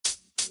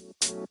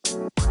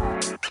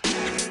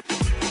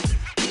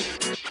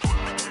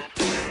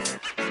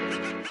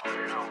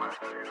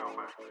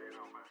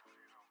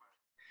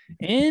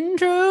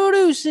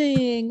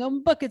Introducing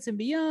on Buckets and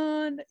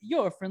Beyond,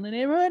 your friendly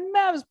neighborhood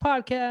Mavs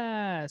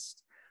podcast.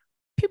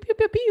 Pew, pew,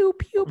 pew, pew,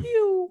 pew,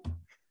 pew.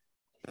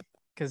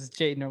 Because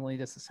Jay normally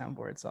does the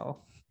soundboard, so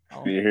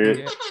I'll you hear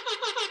it?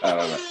 I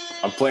don't know.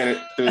 I'm playing it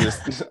through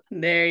this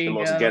there you the go.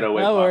 most ghetto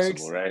way That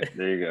possible, works. right?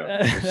 There you go.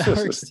 That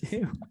works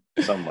too.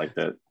 Something like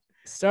that.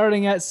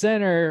 Starting at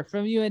center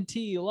from UNT,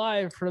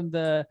 live from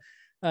the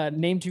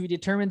name to be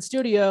determined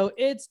studio,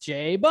 it's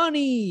Jay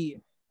Bunny.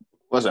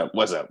 What's up?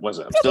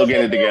 Still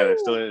getting it together.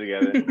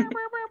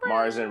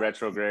 Mars in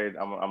retrograde.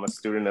 I'm a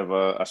student of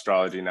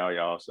astrology now,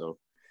 y'all. So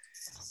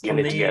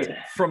getting it together.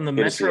 From the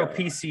Metro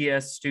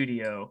PCS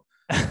studio.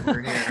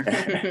 We're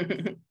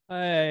here.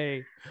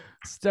 Hey,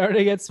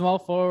 starting at small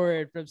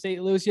forward from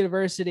St. Louis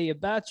University, a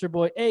bachelor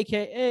boy,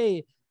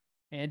 aka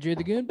Andrew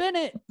the Goon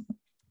Bennett.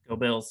 Go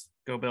Bills.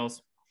 Go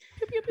Bills.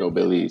 Go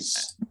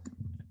Billies.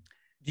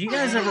 Do you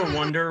guys ever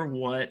wonder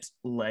what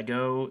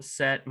Lego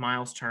set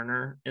Miles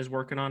Turner is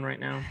working on right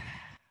now?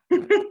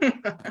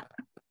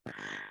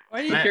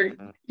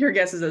 Your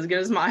guess is as good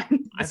as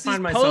mine. I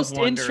find myself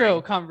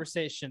post-intro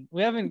conversation.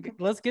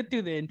 Let's get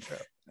through the intro.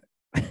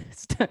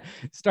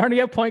 Starting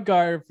at point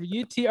guard for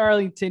UT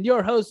Arlington,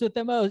 your host with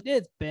the most,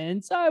 it's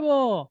Ben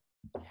Seibel.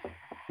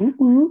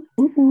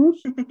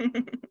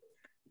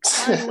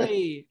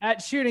 Finally,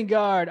 at shooting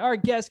guard, our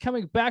guest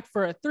coming back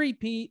for a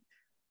three-peat,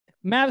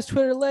 Mavs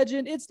Twitter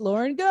legend, it's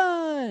Lauren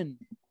Gunn.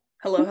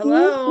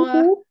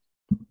 Hello.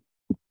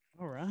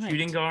 All right.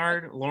 Shooting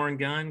guard, Lauren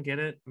Gunn, get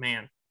it?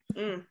 Man.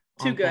 Too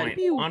good.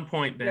 On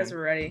point, Ben. You guys are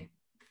ready.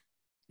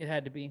 It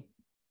had to be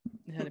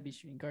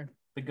shooting guard.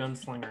 The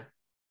Gunnslinger.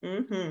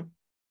 Mm-hmm.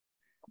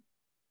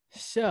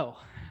 So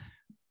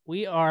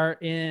we are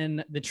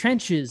in the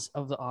trenches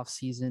of the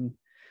offseason,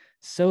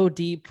 so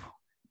deep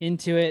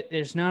into it.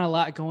 There's not a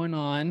lot going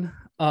on.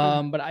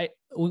 But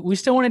we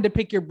still wanted to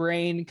pick your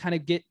brain, kind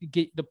of get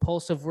the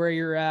pulse of where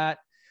you're at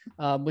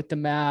with the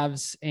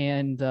Mavs,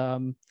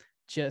 and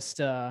just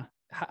how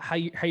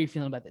you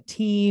feeling about the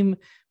team,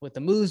 with the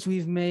moves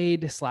we've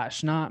made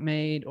 / not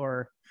made,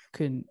 or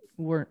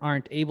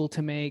aren't able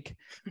to make.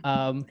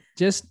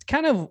 Just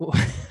kind of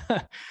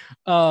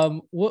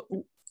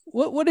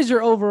what is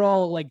your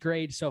overall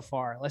grade so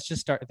far? Let's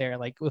just start there.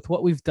 With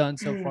what we've done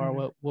so far,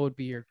 what would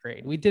be your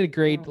grade? We did a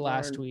grade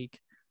last week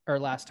or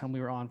last time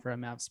we were on for a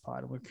Mavs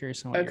pod. We're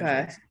curious on what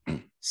yours is.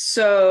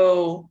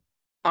 So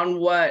on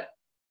what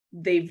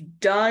they've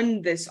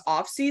done this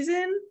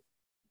offseason,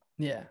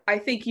 yeah, I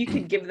think you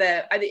could give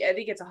them, I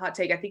think it's a hot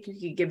take. I think you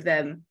could give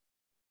them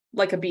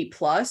like a B+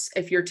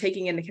 if you're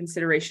taking into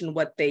consideration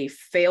what they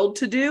failed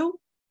to do,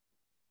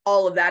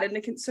 all of that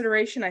into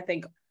consideration. I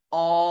think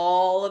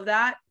all of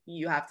that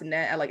you have to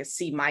net at like a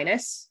C-. But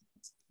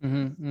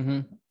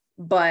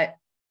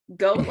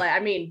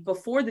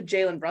before the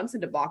Jalen Brunson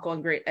debacle,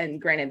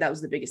 and granted that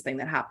was the biggest thing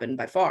that happened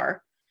by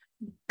far,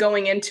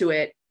 going into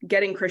it,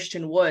 getting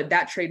Christian Wood,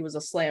 that trade was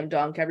a slam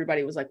dunk.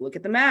 Everybody was like, look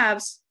at the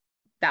Mavs.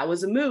 That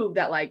was a move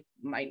that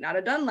might not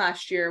have done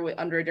last year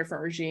under a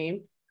different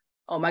regime.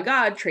 Oh my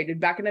God, traded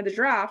back into the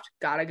draft,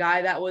 got a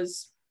guy that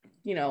was,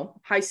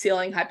 high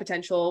ceiling, high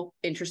potential,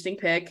 interesting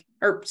pick,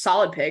 or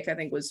solid pick, I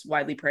think was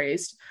widely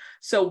praised.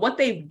 So what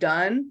they've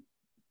done,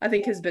 I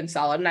think has been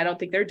solid, and I don't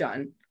think they're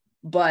done.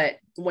 But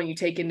when you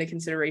take into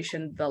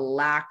consideration the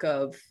lack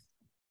of,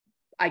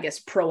 I guess,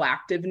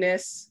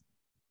 proactiveness,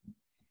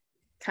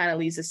 kind of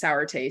leaves a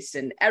sour taste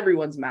in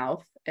everyone's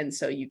mouth. And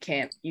so you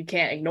can't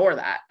ignore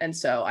that. And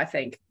so I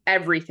think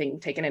everything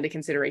taken into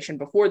consideration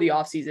before the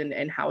offseason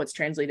and how it's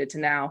translated to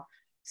now,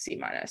 C-.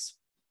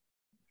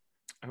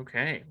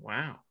 Okay.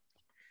 Wow.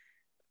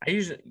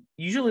 I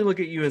usually look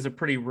at you as a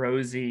pretty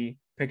rosy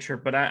picture,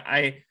 but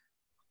I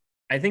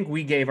think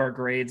we gave our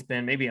grades,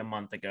 Ben, maybe a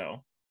month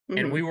ago.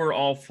 And we were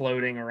all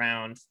floating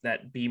around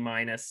that B-,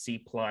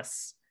 C+,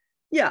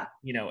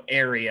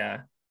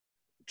 area,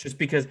 just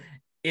because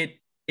it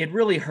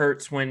really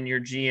hurts when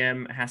your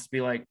GM has to be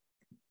like,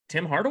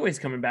 Tim Hardaway's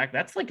coming back.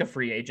 That's like a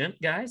free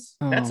agent, guys.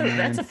 That's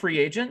a free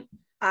agent.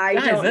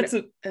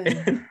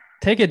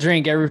 Take a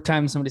drink every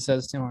time somebody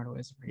says Tim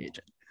Hardaway's a free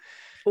agent.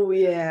 Oh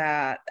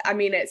yeah. I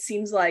mean, it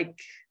seems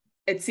like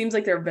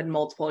there have been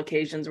multiple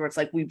occasions where it's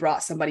like we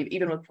brought somebody,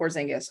 even with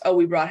Porzingis. Oh,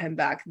 we brought him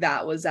back.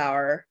 That was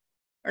or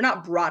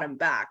not brought him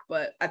back,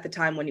 but at the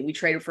time when we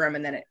traded for him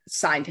and then it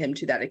signed him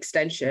to that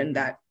extension,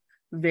 that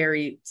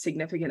very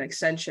significant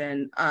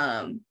extension.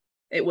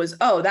 It was,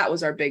 that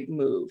was our big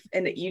move.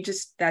 And you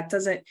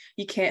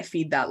can't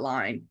feed that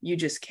line. You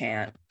just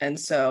can't. And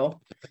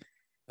so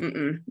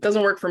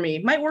doesn't work for me.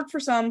 Might work for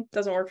some,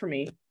 doesn't work for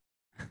me.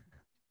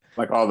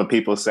 Like all the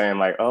people saying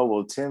like, oh,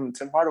 well, Tim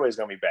Hardaway's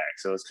going to be back.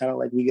 So it's kind of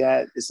like we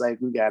got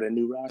a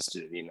new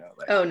roster,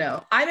 Oh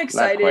no, I'm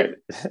excited.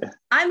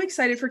 I'm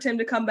excited for Tim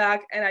to come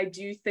back. And I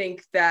do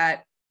think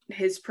that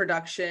his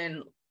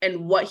production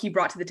and what he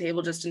brought to the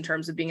table, just in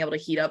terms of being able to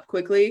heat up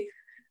quickly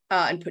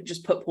and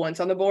put points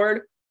on the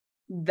board,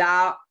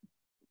 that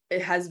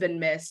it has been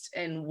missed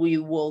and we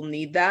will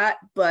need that.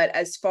 But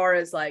as far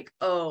as like,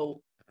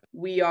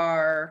 we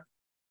are,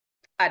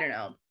 I don't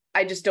know.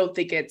 I just don't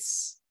think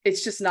it's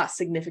just not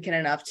significant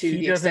enough to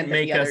the extent that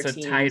the other teams.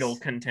 He doesn't make us a title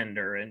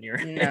contender in your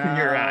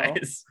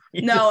eyes.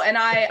 No, and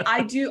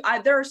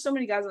there are so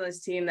many guys on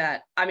this team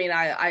that, I mean,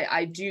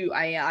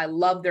 I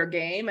love their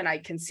game and I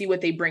can see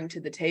what they bring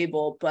to the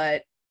table,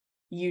 but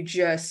you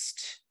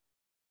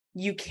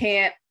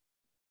can't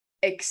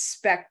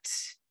expect,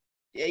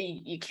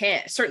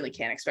 certainly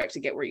can't expect to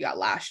get where you got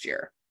last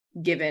year,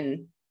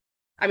 given,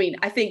 I mean,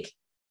 I think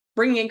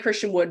bringing in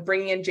Christian Wood,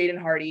 bringing in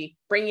Jaden Hardy,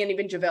 bringing in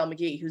even JaVale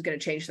McGee, who's going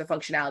to change the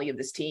functionality of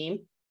this team,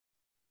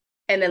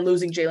 and then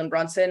losing Jalen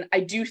Brunson, I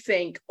do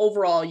think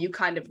overall you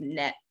kind of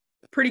net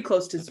pretty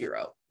close to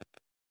zero.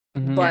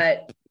 Mm-hmm.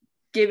 But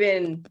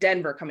given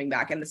Denver coming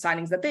back and the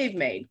signings that they've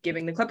made,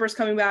 giving the Clippers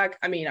coming back,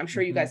 I mean, I'm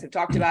sure you guys have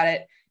talked about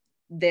it.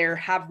 There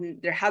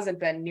hasn't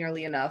been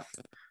nearly enough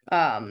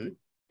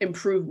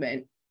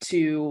improvement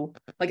to,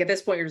 like, at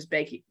this point, you're just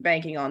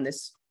banking on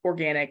this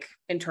organic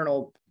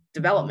internal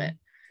development.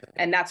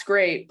 And that's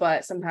great,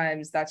 but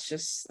sometimes that's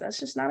just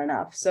not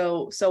enough.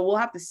 So we'll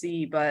have to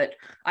see, but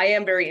I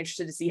am very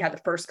interested to see how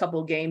the first couple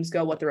of games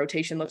go, what the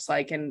rotation looks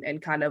like,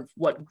 and kind of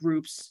what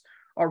groups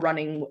are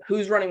running,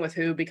 who's running with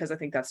who, because I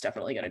think that's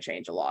definitely going to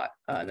change a lot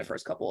in the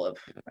first couple of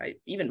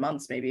even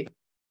months, maybe.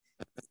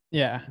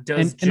 Yeah.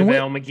 Does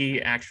JaVale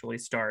McGee actually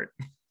start?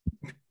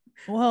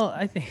 Well,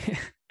 I think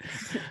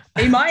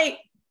he might.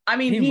 I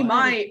mean, he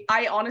might.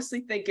 I honestly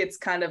think it's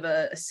kind of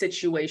a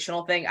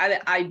situational thing.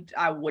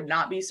 I would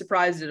not be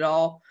surprised at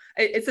all.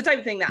 It's the type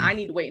of thing that I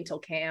need to wait until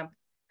camp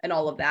and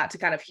all of that to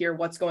kind of hear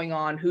what's going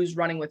on, who's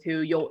running with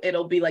who.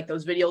 It'll be like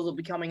those videos will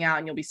be coming out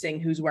and you'll be seeing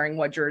who's wearing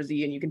what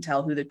jersey and you can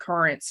tell who the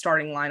current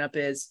starting lineup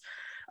is.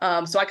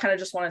 So I kind of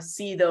just want to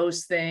see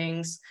those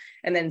things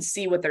and then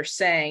see what they're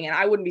saying. And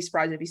I wouldn't be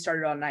surprised if he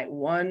started on night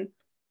one.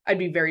 I'd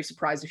be very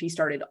surprised if he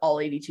started all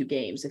 82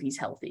 games if he's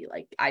healthy.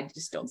 Like, I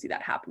just don't see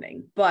that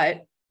happening.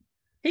 But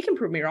he can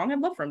prove me wrong. I'd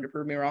love for him to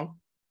prove me wrong.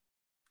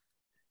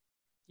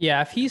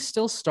 Yeah, if he's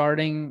still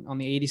starting on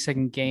the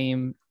 82nd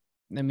game,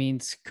 that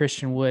means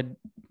Christian Wood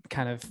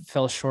kind of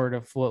fell short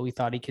of what we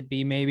thought he could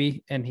be,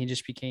 maybe. And he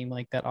just became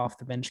like that off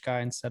the bench guy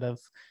instead of,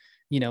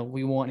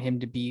 we want him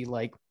to be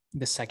like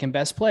the second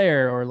best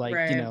player or like,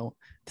 right, the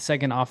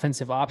second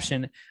offensive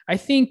option. I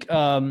think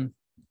the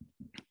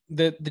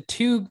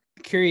two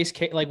curious,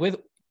 like with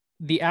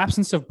the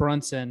absence of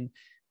Brunson,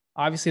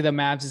 obviously the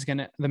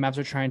Mavs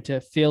are trying to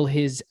fill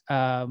his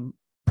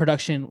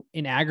production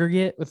in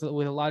aggregate with a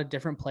lot of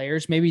different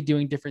players, maybe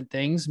doing different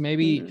things.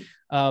 Maybe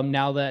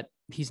now that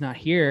he's not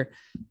here,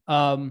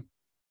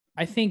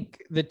 I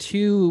think the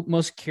two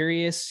most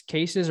curious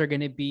cases are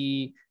going to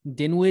be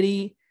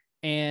Dinwiddie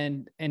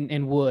and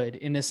Wood,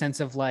 in the sense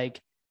of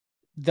like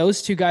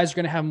those two guys are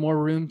going to have more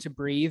room to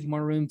breathe,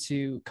 more room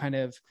to kind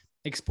of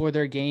explore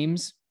their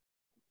games.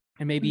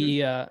 And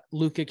maybe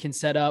Luka can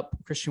set up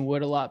Christian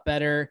Wood a lot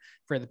better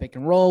for the pick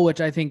and roll, which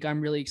I think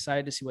I'm really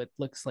excited to see what it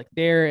looks like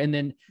there. And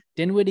then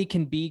Dinwiddie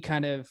can be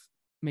kind of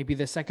maybe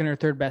the second or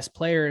third best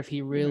player if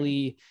he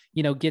really,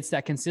 gets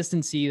that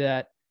consistency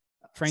that,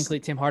 frankly,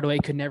 Tim Hardaway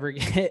could never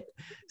get.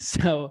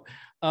 So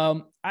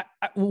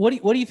what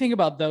do you think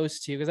about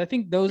those two? Because I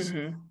think those,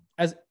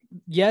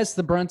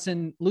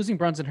 losing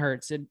Brunson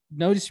hurts. And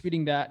no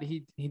disputing that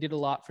he did a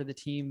lot for the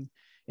team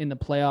in the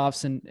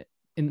playoffs and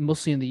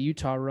mostly in the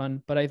Utah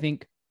run. But I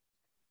think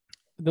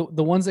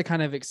the ones that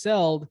kind of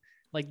excelled,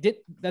 like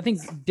I think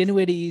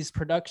Dinwiddie's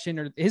production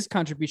or his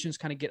contributions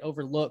kind of get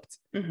overlooked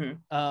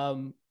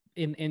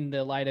in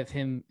the light of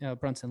him,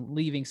 Brunson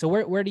leaving. So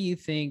where do you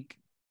think,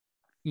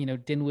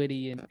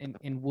 Dinwiddie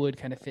and Wood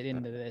kind of fit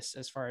into this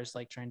as far as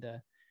like trying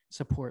to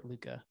support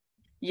Luka?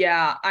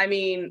 Yeah. I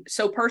mean,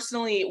 so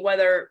personally,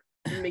 whether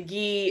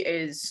McGee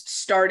is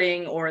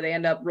starting or they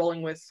end up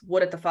rolling with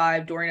Wood at the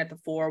 5, Dorian at the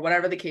 4,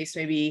 whatever the case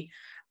may be,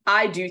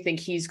 I do think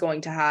he's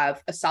going to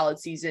have a solid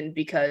season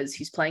because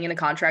he's playing in a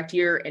contract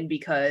year and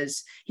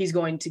because he's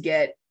going to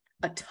get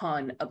a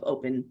ton of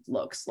open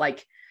looks.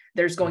 Like,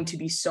 there's going to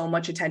be so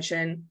much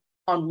attention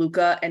on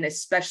Luka, and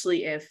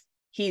especially if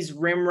he's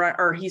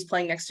he's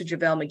playing next to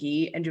JaVale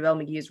McGee and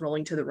JaVale McGee is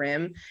rolling to the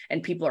rim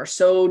and people are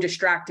so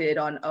distracted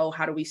on,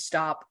 how do we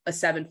stop a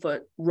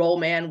 7-foot roll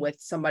man with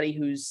somebody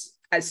who's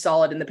as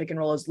solid in the pick and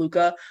roll as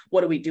Luka?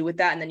 What do we do with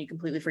that? And then you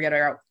completely forget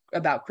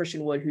about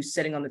Christian Wood, who's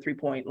sitting on the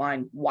 3-point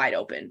line wide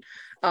open.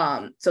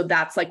 So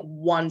that's like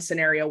one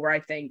scenario where I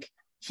think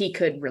he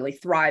could really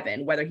thrive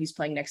in, whether he's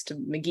playing next to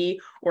McGee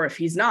or if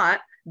he's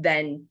not,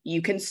 then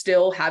you can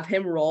still have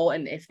him roll.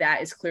 And if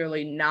that is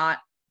clearly not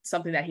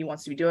something that he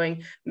wants to be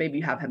doing, maybe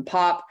you have him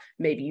pop,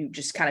 maybe you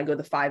just kind of go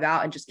the 5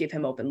 out and just give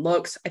him open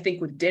looks. I think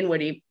with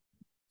Dinwiddie,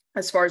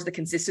 as far as the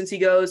consistency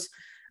goes,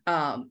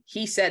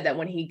 he said that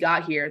when he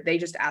got here, they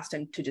just asked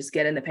him to just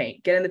get in the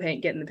paint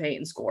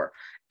and score.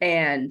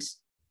 And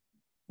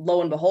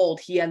lo and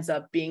behold, he ends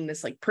up being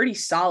this like pretty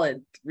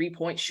solid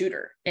 3-point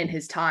shooter in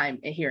his time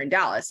here in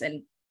Dallas.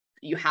 And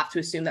you have to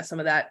assume that some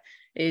of that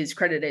is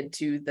credited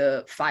to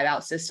the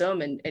 5-out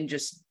system and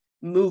just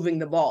moving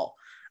the ball.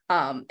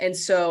 And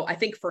so I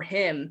think for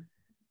him,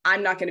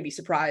 I'm not going to be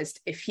surprised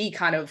if he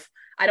kind of,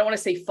 I don't want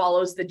to say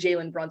follows the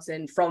Jalen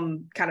Brunson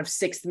from kind of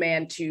sixth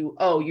man to,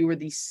 oh, you were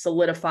the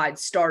solidified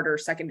starter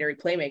secondary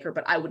playmaker,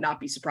 but I would not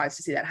be surprised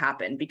to see that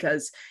happen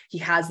because he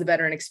has the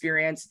veteran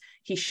experience.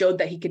 He showed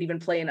that he could even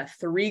play in a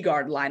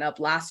 3-guard lineup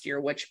last year,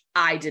 which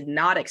I did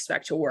not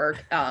expect to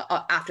work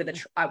after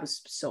I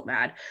was so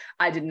mad.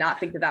 I did not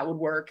think that would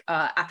work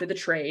after the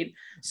trade.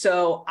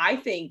 So I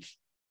think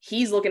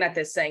he's looking at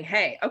this saying,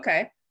 hey,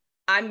 okay,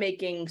 I'm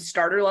making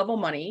starter level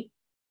money.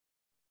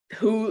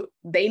 Who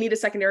they need a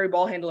secondary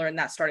ball handler in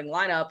that starting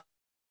lineup.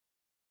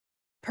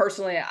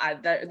 Personally,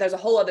 there's a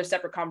whole other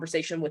separate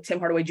conversation with Tim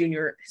Hardaway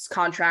Jr., his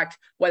contract,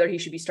 whether he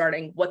should be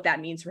starting, what that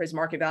means for his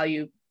market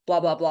value, blah,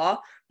 blah, blah.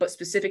 But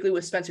specifically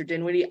with Spencer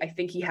Dinwiddie, I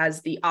think he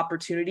has the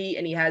opportunity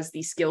and he has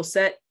the skill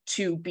set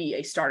to be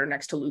a starter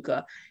next to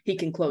Luka. He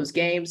can close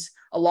games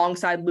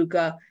alongside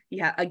Luka. He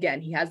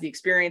has the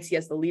experience, he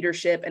has the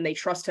leadership, and they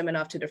trust him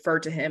enough to defer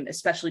to him,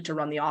 especially to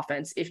run the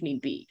offense if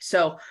need be.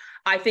 So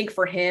I think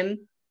for him,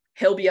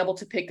 he'll be able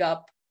to pick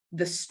up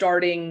the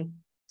starting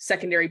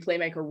secondary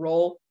playmaker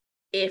role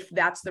if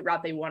that's the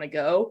route they want to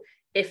go.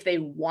 If they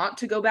want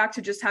to go back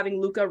to just having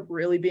Luka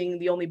really being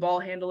the only ball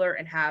handler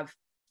and have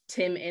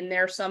Tim in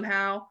there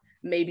somehow,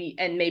 maybe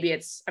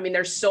it's, I mean,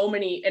 there's so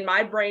many in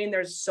my brain,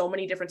 there's so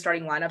many different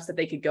starting lineups that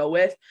they could go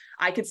with.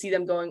 I could see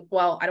them going,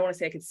 well, I don't want to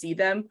say I could see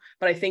them,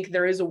 but I think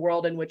there is a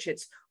world in which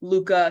it's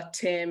Luka,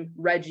 Tim,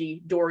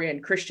 Reggie,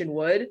 Dorian, Christian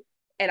Wood.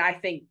 And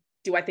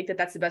do I think that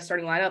that's the best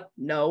starting lineup?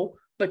 No.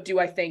 But do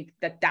I think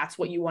that that's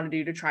what you want to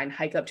do to try and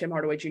hike up Tim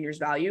Hardaway Jr.'s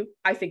value?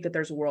 I think that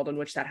there's a world in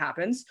which that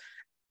happens,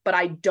 but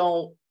I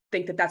don't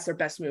think that that's their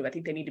best move. I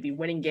think they need to be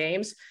winning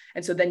games.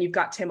 And so then you've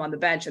got Tim on the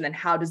bench. And then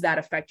how does that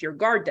affect your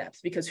guard depth?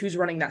 Because who's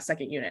running that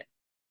second unit?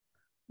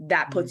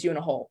 That puts you in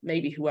a hole.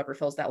 Maybe whoever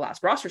fills that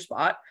last roster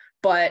spot.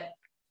 But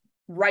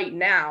right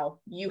now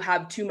you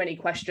have too many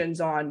questions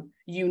on,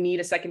 you need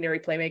a secondary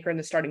playmaker in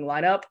the starting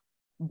lineup,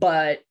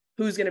 but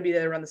who's going to be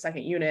there to run the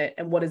second unit?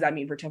 And what does that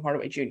mean for Tim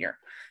Hardaway Jr.?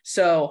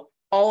 So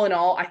all in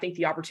all, I think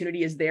the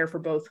opportunity is there for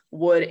both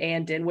Wood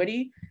and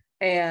Dinwiddie.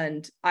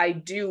 And I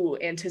do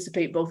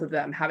anticipate both of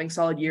them having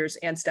solid years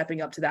and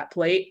stepping up to that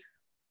plate.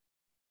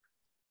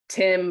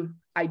 Tim,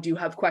 I do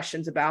have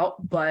questions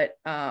about, but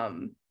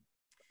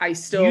I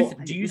still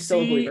do you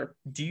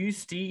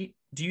see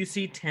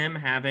Tim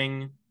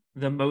having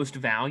the most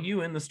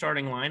value in the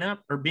starting lineup,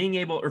 or being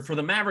able, or for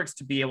the Mavericks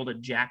to be able to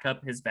jack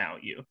up his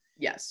value?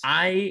 Yes.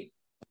 I've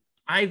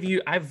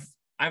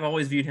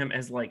always viewed him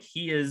as like,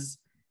 he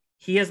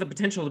has the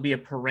potential to be a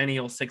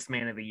perennial 6th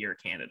man of the year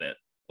candidate,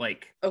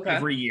 like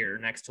every year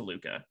next to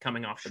Luka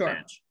coming off the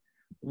bench,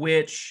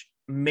 which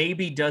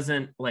maybe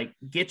doesn't like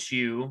get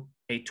you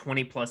a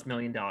 $20+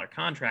 million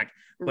contract,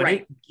 but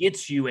it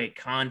gets you a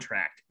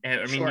contract.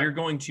 I mean, you're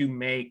going to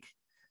make,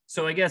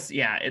 so I guess,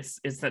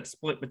 it's that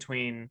split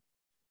between,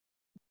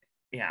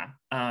 he's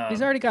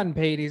already gotten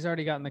paid. He's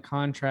already gotten the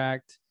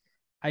contract.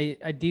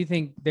 I do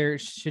think there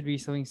should be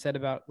something said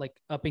about like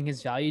upping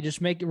his value, just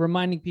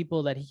reminding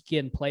people that he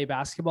can play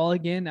basketball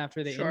again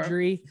after the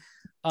injury.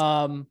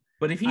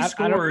 But if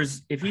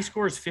he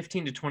scores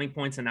 15 to 20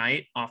 points a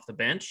night off the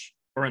bench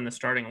or in the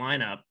starting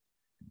lineup,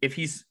 if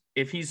he's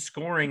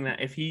scoring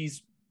that, if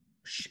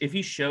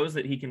he shows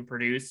that he can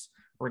produce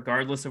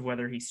regardless of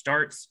whether he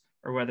starts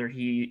or whether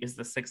he is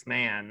the 6th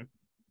man,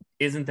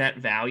 isn't that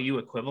value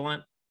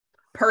equivalent?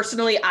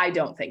 Personally, I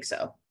don't think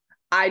so.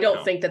 I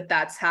don't think that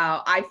that's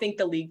how. I think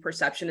the league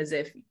perception is,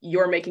 if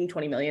you're making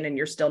 20 million and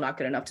you're still not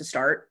good enough to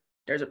start,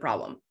 there's a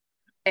problem.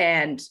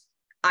 And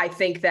I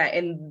think that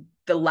in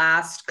the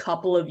last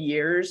couple of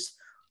years,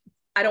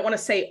 I don't want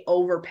to say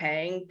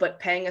overpaying, but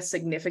paying a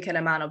significant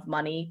amount of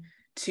money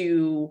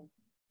to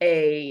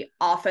a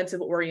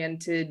offensive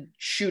oriented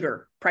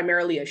shooter,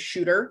 primarily a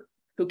shooter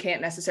who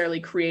can't necessarily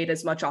create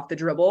as much off the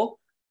dribble,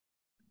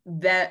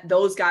 that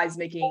those guys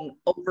making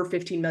over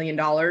 $15 million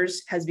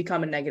has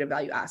become a negative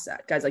value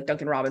asset. Guys like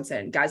Duncan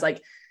Robinson, guys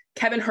like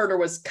Kevin Huerter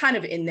was kind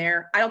of in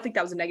there. I don't think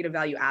that was a negative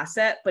value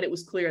asset, but it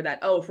was clear that,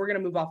 if we're going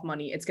to move off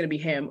money, it's going to be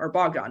him or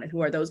Bogdan. And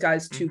who are those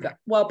guys? Two guys.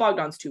 Well,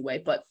 Bogdan's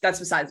two-way, but that's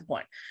besides the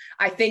point.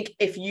 I think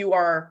if you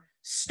are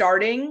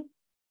starting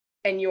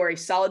and you're a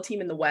solid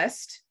team in the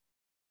West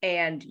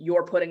and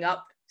you're putting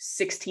up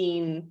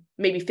 16,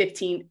 maybe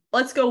 15,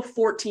 let's go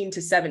 14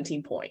 to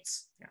 17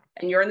 points.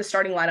 And you're in the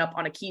starting lineup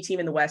on a key team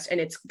in the West, and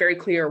it's very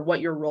clear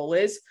what your role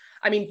is.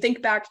 I mean,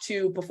 think back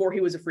to before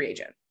he was a free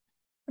agent.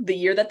 The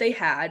year that they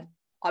had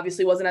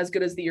obviously wasn't as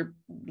good as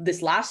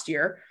this last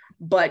year,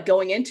 but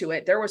going into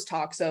it, there was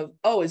talks of,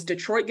 is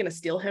Detroit going to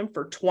steal him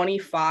for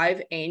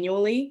 25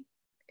 annually?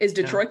 Is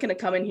Detroit going to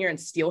come in here and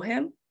steal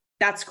him?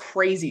 That's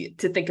crazy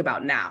to think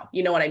about now.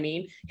 You know what I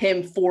mean?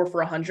 Him 4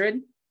 for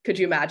 100. Could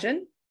you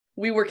imagine?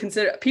 We were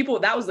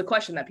that was the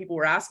question that people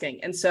were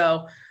asking. And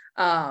so,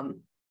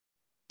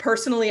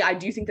 personally, I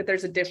do think that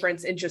there's a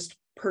difference in just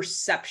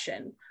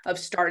perception of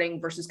starting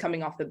versus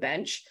coming off the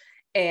bench.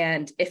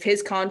 And if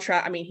his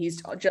contract, I mean,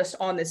 he's just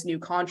on this new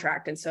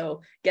contract. And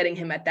so getting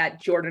him at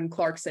that Jordan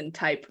Clarkson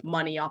type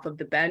money off of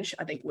the bench,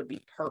 I think would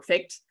be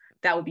perfect.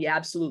 that would be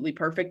absolutely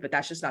perfect, but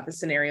that's just not the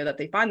scenario that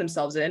they find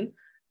themselves in.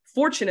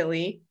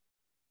 Fortunately,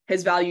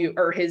 his value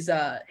or his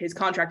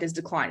contract is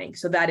declining.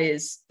 So that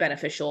is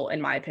beneficial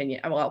in my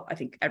opinion. Well, I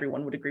think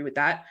everyone would agree with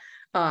that,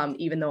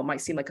 even though it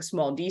might seem like a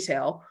small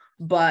detail.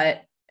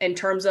 But in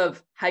terms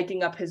of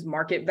hiking up his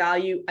market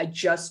value, I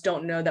just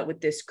don't know that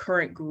with this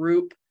current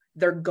group,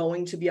 they're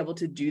going to be able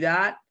to do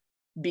that,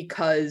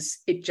 because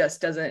it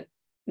just doesn't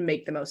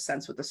make the most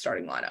sense with the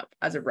starting lineup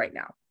as of right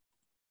now,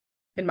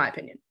 in my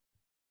opinion.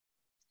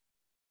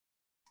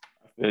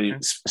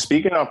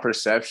 Speaking on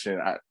perception,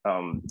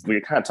 we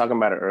were kind of talking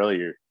about it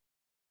earlier.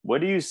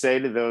 What do you say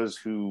to those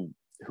who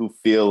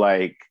feel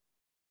like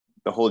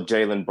the whole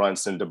Jalen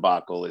Brunson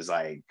debacle is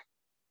like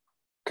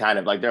kind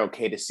of like they're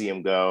okay to see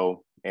him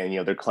go,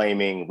 and they're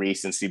claiming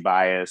recency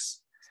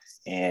bias?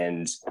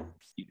 And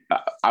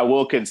I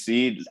will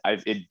concede,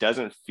 it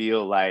doesn't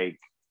feel like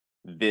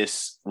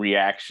this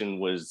reaction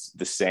was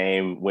the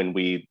same when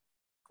we,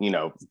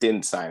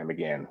 didn't sign him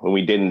again, when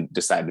we didn't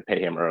decide to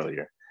pay him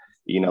earlier.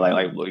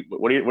 Like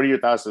what are your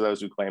thoughts to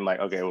those who claim like,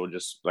 okay, we'll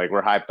just like,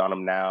 we're hyped on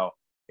him now,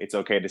 it's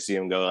okay to see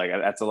him go? Like,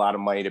 that's a lot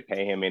of money to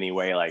pay him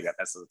anyway. Like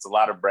it's a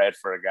lot of bread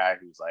for a guy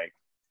who's like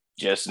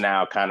just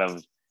now kind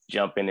of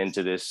jumping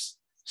into this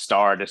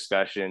star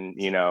discussion.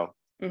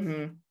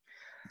 Mm-hmm.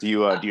 Do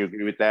you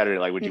agree with that, or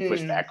like would you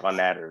push back on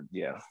that? Or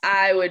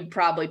I would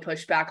probably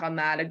push back on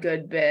that a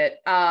good bit.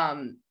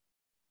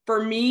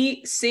 For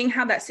me, seeing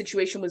how that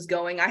situation was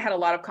going, I had a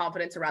lot of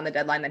confidence around the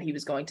deadline that he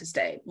was going to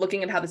stay.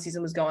 Looking at how the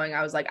season was going,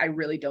 I was like, I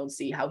really don't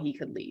see how he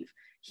could leave.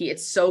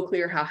 It's so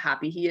clear how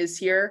happy he is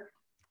here.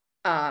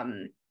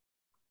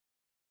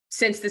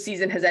 Since the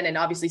season has ended, and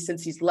obviously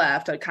since he's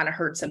left, I kind of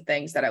heard some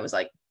things that I was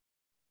like,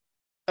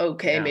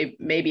 okay,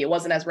 maybe it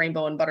wasn't as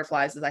rainbow and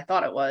butterflies as I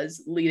thought it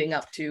was leading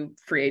up to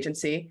free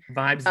agency.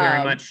 Vibes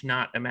very much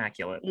not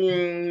immaculate.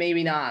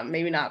 Maybe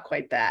not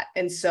quite that.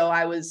 And so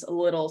I was a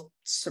little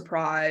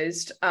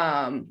surprised.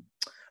 But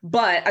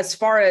as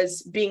far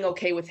as being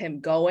okay with him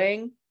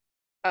going,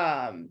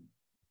 I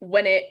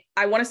want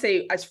to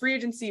say as free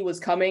agency was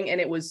coming and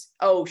it was,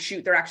 oh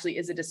shoot, there actually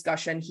is a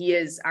discussion. He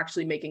is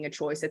actually making a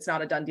choice. It's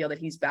not a done deal that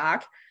he's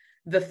back.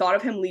 The thought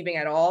of him leaving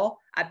at all,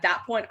 at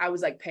that point, I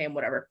was like, pay him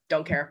whatever.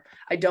 Don't care.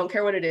 I don't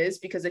care what it is,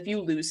 because if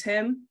you lose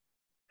him,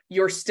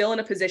 you're still in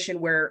a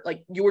position where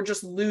like you're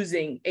just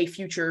losing a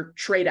future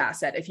trade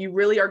asset. If you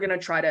really are going to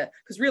try to,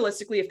 because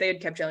realistically, if they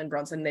had kept Jalen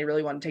Brunson and they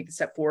really want to take the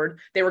step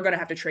forward, they were going to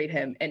have to trade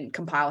him and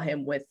compile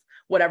him with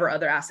whatever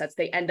other assets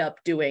they end up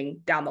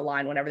doing down the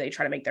line whenever they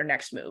try to make their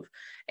next move.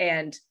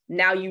 And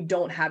now you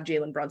don't have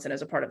Jalen Brunson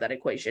as a part of that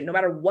equation, no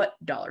matter what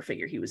dollar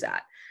figure he was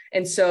at.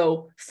 And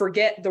so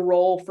forget the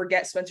role,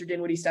 forget Spencer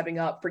Dinwiddie stepping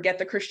up, forget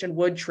the Christian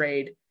Wood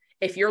trade.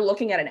 If you're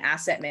looking at an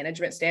asset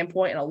management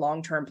standpoint and a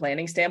long-term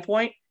planning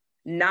standpoint,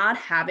 not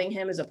having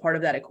him as a part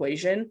of that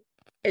equation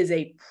is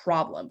a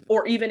problem.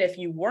 Or even if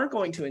you weren't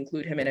going to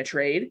include him in a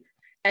trade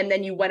and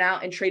then you went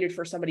out and traded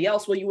for somebody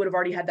else, well, you would have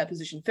already had that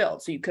position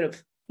filled. So you could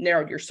have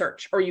narrowed your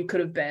search, or you could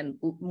have been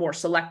more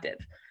selective.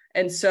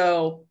 And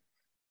so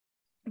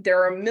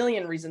there are a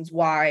million reasons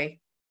why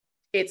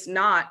it's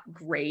not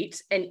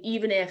great. And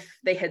even if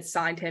they had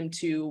signed him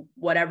to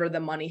whatever the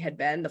money had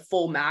been, the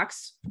full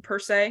max per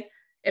se,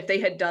 if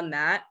they had done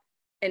that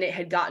and it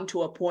had gotten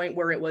to a point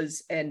where it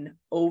was an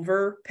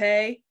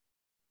overpay,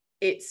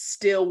 he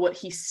still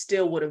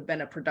would have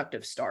been a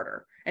productive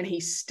starter, and he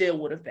still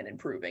would have been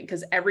improving,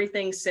 because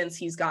everything since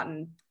he's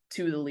gotten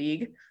to the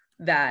league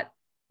that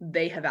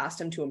they have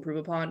asked him to improve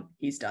upon,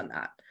 he's done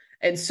that.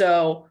 And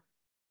so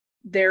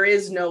there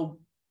is no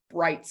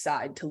bright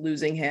side to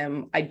losing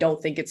him. I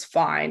don't think it's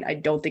fine. I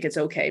don't think it's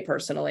okay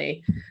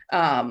personally.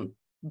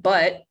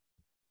 But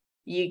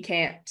you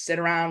can't sit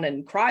around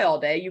and cry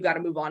all day. You got to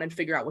move on and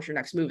figure out what your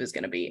next move is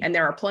going to be. And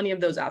there are plenty of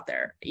those out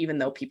there, even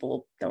though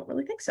people don't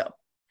really think so.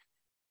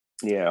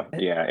 Yeah.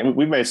 And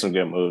we made some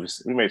good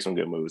moves.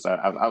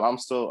 I'm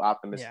still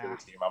optimistic for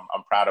the team.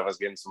 I'm proud of us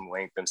getting some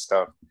length and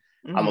stuff.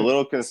 Mm-hmm. I'm a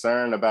little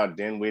concerned about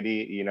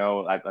Dinwiddie.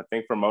 I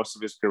think for most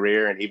of his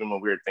career, and even when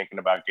we were thinking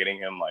about getting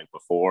him like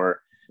before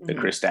the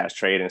Kristaps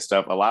trade and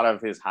stuff, a lot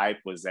of his hype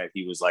was that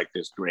he was like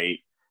this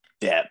great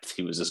depth.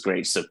 He was this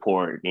great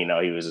support. He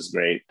was this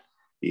great,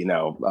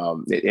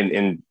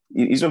 and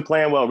he's been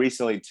playing well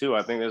recently too.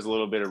 I think there's a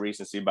little bit of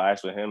recency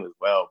bias with him as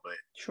well. But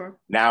sure,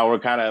 now we're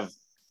kind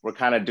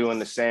of doing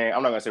the same.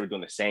 I'm not gonna say we're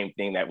doing the same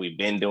thing that we've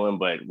been doing,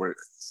 but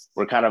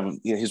we're kind of,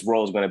 his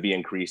role is going to be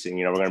increasing.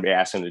 We're going to be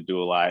asking him to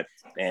do a lot.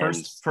 And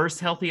first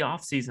healthy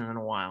offseason in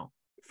a while.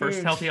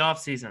 Healthy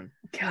offseason.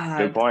 God,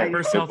 good point.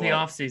 Healthy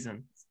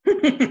offseason.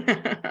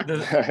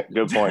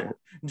 Good point.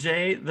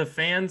 Jay, the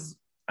fans,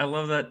 I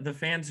love that. The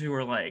fans who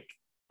are like,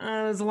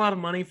 there's a lot of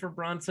money for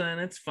Brunson,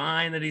 it's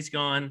fine that he's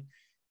gone.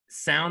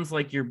 Sounds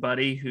like your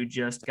buddy who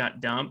just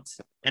got dumped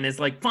and is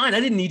like, fine, I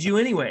didn't need you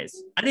anyways.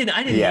 I didn't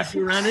need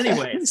you around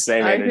anyways.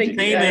 Same energy.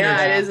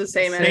 It is the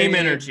same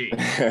energy.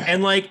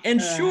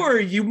 And sure,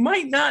 you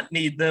might not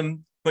need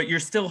them, but you're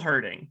still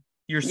hurting.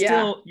 You're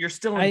still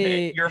in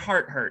pain. Your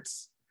heart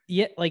hurts.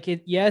 Yeah,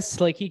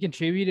 yes, like he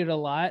contributed a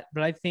lot,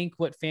 but I think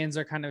what fans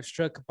are kind of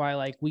struck by,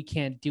 like, we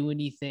can't do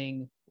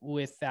anything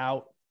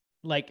without,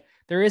 like,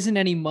 there isn't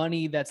any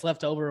money that's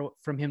left over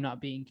from him not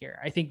being here.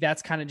 I think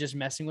that's kind of just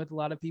messing with a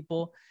lot of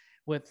people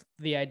with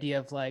the idea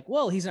of like,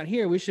 well, he's not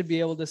here, we should be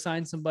able to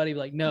sign somebody.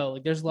 Like, no,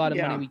 like there's a lot of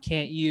money we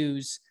can't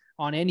use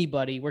on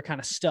anybody. We're kind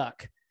of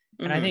stuck.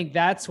 And I think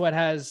that's what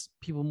has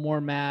people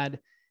more mad.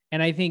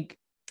 And I think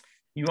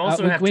you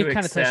also have to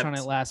kind of touched on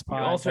it last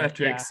pod. You also have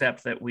to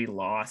accept that we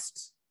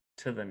lost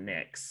to the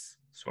Knicks,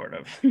 sort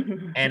of.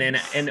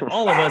 and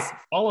all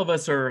of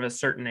us are of a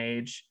certain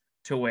age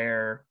to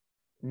where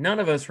none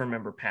of us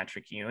remember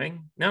Patrick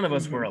Ewing. None of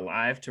us were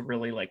alive to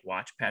really like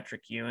watch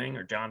Patrick Ewing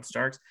or John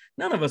Starks.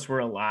 None of us were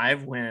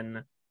alive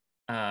when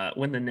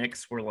the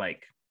Knicks were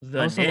like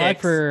the Knicks.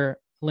 Alive for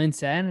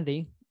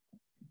Linsanity.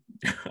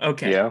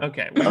 Okay. Yeah.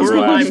 Okay. That We're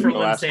alive for the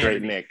last Linsanity.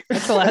 great Nick.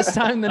 That's the last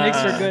time the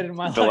Knicks were good in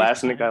my life. The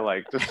last Nick I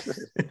liked.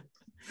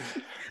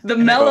 The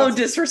mellow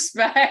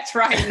disrespect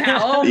right now.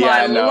 Oh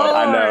yeah, my Lord.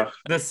 I know.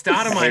 The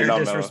Stoudemire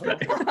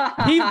disrespect.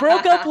 He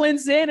broke up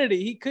Linsanity.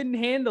 He couldn't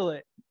handle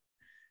it.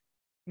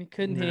 He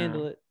couldn't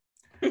handle it.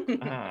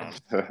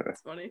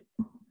 That's funny.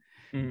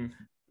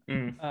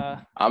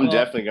 I'm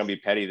definitely gonna be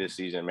petty this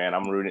season, man.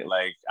 I'm rooting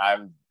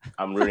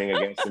I'm rooting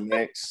against the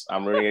Knicks.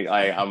 I'm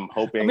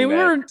hoping. I mean, we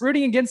were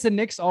rooting against the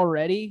Knicks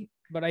already,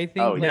 but I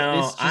think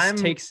this just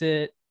takes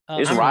it.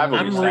 It's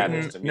rivalry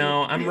status to me.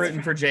 No, I'm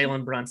rooting for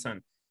Jalen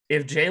Brunson.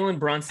 If Jalen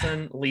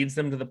Brunson leads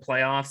them to the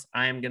playoffs,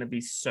 I am gonna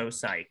be so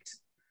psyched.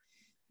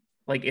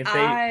 Like if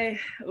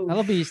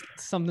that'll be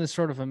something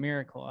sort of a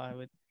miracle.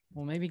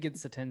 Well, maybe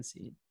gets the 10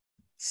 seed.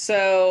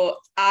 So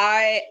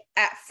at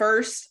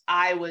first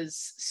I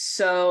was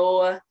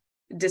so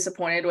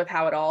disappointed with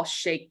how it all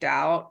shaked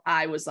out.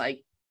 I was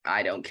like,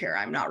 I don't care.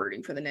 I'm not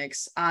rooting for the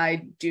Knicks.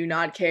 I do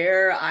not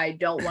care. I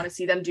don't want to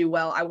see them do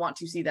well. I want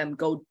to see them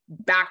go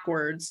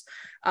backwards.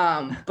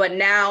 But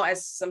now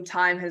as some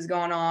time has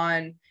gone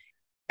on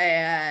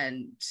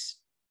and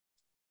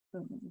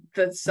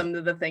some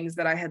of the things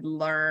that I had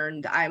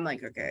learned, I'm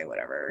like, okay,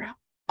 whatever.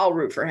 I'll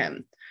root for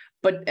him.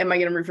 But am I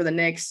going to root for the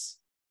Knicks?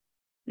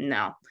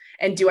 No.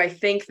 And do I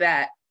think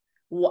that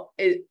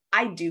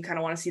I do kind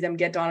of want to see them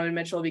get Donovan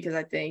Mitchell because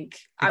I think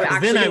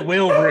then I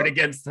will root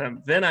against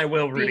them. Against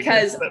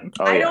them.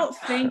 I don't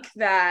think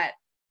that.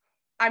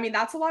 I mean,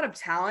 that's a lot of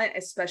talent,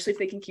 especially if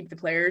they can keep the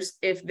players.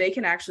 If they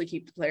can actually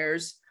keep the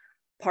players,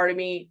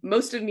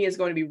 most of me is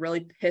going to be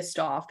really pissed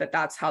off that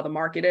that's how the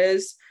market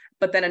is.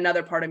 But then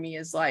another part of me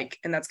is like,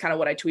 and that's kind of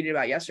what I tweeted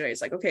about yesterday.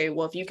 It's like, okay,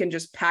 well, if you can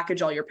just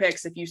package all your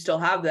picks, if you still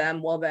have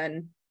them, well,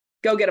 then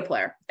go get a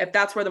player. If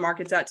that's where the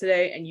market's at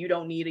today and you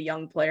don't need a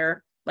young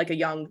player, like a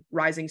young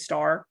rising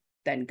star,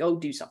 then go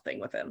do something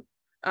with him.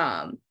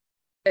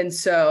 And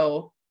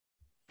so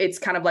it's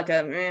kind of like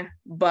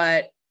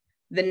but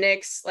the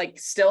Knicks like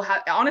still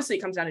have, honestly,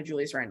 it comes down to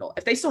Julius Randle.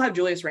 If they still have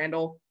Julius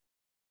Randle,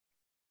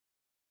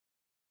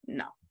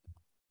 no.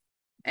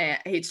 And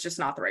it's just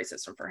not the right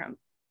system for him.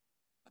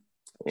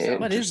 So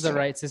what is the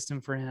right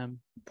system for him?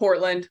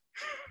 Portland.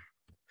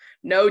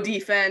 No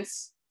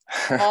defense,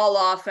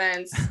 all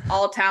offense,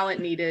 all talent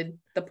needed.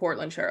 The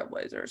Portland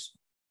Trailblazers.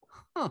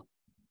 Huh.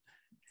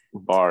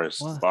 Bars.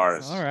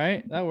 All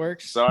right, that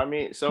works. So I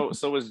mean, so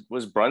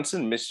was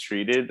Brunson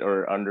mistreated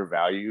or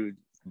undervalued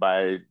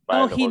by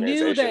no, the he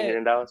organization knew that here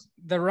in Dallas?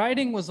 The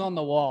writing was on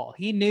the wall.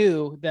 He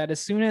knew that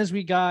as soon as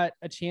we got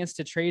a chance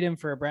to trade him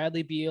for a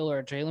Bradley Beal or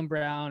a Jaylen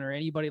Brown or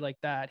anybody like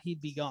that, he'd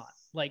be gone.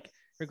 Like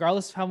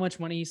regardless of how much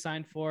money he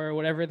signed for,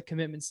 whatever the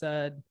commitment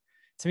said.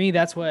 To me,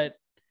 that's what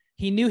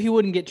he knew. He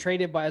wouldn't get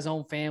traded by his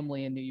own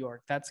family in New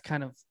York. That's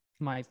kind of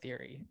my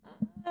theory.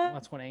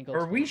 That's one angle.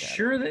 Are we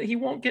sure that he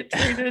won't get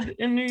traded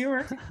in New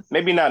York?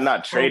 Maybe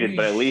not traded,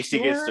 but at least he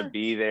gets to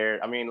be there.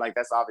 I mean, like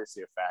that's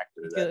obviously a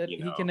factor. That,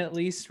 he can at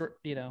least,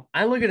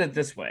 I look at it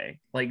this way: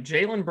 like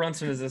Jalen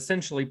Brunson is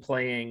essentially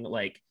playing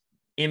like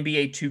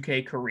NBA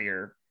 2K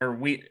career,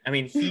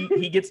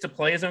 he gets to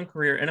play his own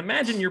career. And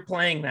imagine you're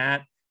playing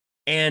that,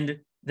 and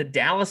the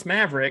Dallas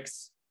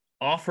Mavericks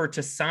offer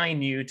to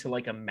sign you to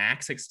like a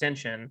max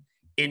extension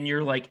in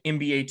your like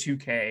NBA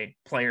 2K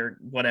player,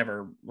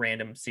 whatever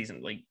random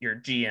season, like your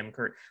GM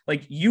career,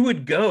 like you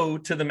would go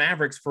to the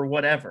Mavericks for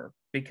whatever,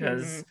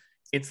 because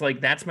it's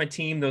like, that's my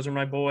team. Those are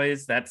my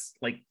boys. That's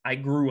like, I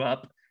grew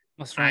up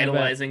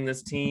idolizing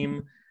this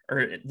team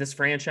or this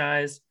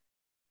franchise.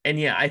 And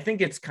yeah, I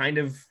think it's kind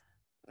of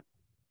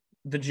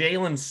the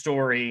Jalen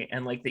story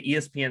and like the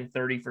ESPN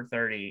 30 for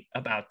 30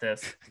 about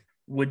this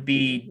would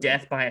be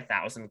death by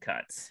 1,000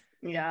 cuts.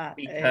 Yeah.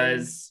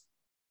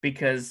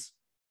 Because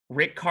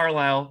Rick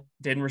Carlisle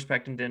didn't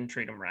respect him, didn't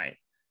treat him right.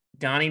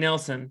 Donnie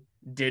Nelson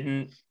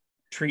didn't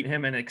treat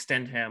him and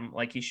extend him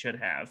like he should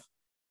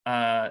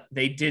have.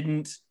 They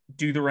didn't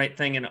do the right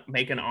thing and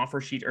make an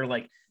offer sheet, or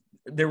like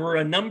there were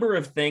a number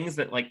of things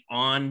that like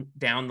on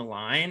down the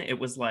line, it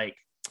was like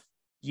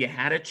you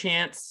had a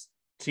chance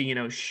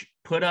to,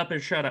 put up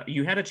and shut up.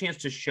 You had a chance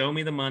to show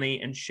me the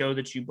money and show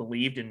that you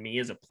believed in me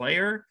as a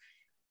player.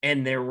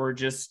 And there were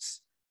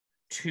just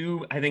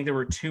too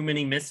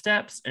many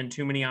missteps and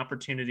too many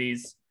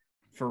opportunities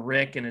for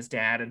Rick and his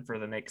dad and for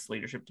the Knicks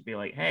leadership to be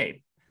like,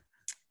 hey,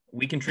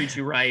 we can treat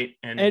you right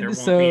and there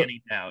won't be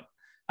any doubt.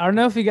 I don't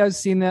know if you guys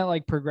seen that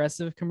like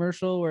progressive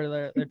commercial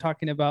where they're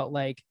talking about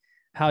like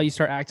how you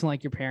start acting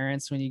like your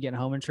parents when you get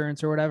home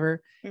insurance or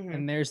whatever. Mhm.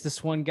 And there's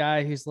this one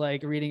guy who's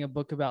like reading a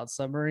book about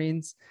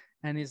submarines,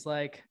 and he's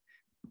like,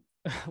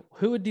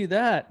 who would do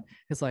that?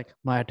 He's like,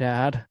 my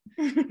dad.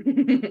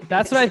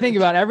 That's what I think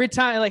about every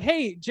time. Like,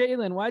 hey,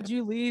 Jalen, why'd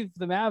you leave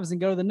the Mavs and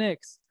go to the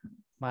Knicks?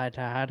 My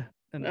dad.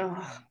 And,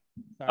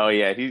 oh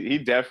yeah, he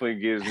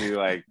definitely gives me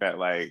like that,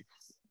 like,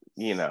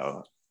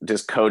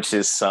 just coach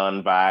his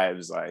son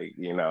vibes, like,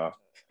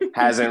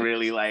 hasn't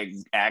really like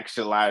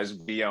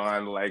actualized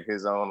beyond like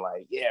his own,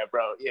 like, yeah,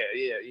 bro,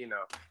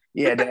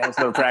 yeah, dad's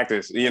gonna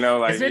practice,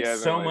 like. Is it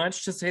so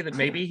much to say that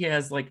maybe he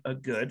has like a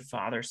good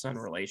father-son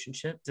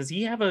relationship? Does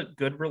he have a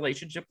good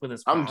relationship with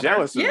his father? I'm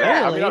jealous of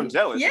that. I mean, I'm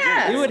jealous.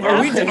 Yeah.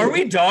 Are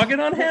we dogging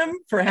on him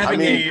for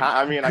having a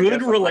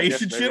good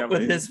relationship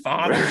with his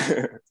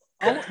father?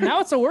 Oh, now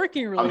it's a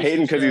working relationship. I'm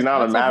hating because he's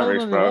not a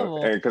Mavericks,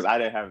 bro, and because I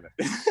didn't have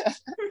that.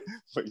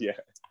 But yeah,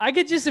 I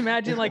could just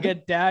imagine like a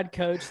dad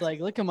coach, like,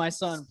 look at my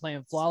son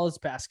playing flawless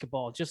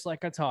basketball, just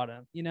like I taught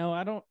him.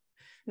 I don't.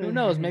 Who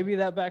knows? Maybe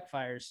that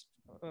backfires.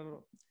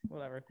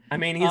 Whatever. I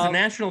mean, he's a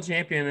national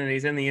champion and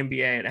he's in the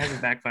NBA. It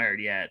hasn't backfired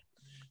yet.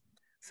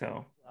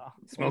 So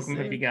smoke him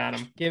if you got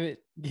him. Give it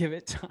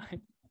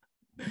time.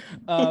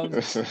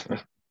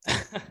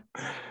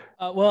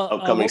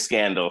 Upcoming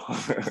scandal.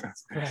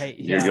 Right.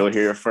 Yeah. You'll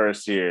hear it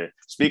first here.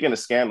 Speaking of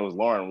scandals,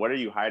 Lauren, what are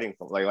you hiding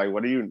from? Like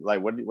what are you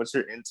like? What's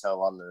your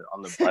intel on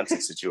the Brunson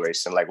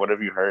situation? Like, what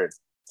have you heard?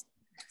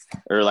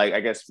 Or like, I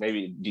guess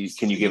maybe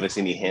can you give us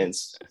any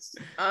hints?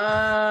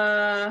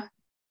 I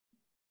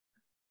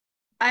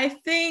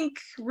think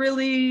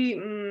really.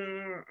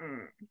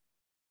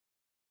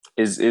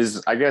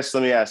 Is I guess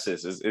let me ask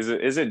this: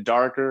 is it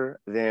darker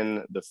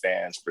than the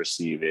fans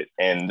perceive it?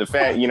 And the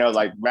fan,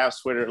 like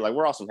Mavs Twitter, like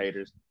we're all some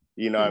haters.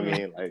 You know what I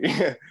mean?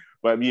 Like,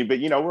 but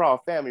we're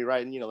all family,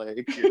 right? And like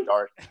it can get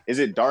dark. Is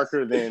it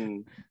darker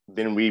than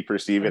we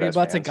perceive it? Are you as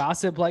about fans? to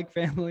gossip like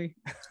family?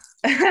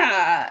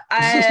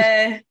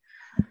 I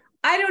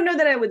don't know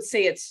that I would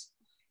say it's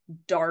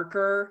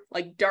darker.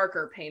 Like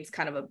darker paints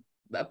kind of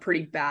a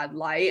pretty bad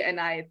light,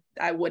 and I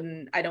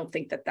don't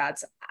think that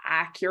that's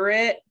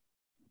accurate.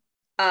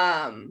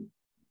 I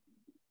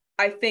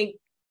think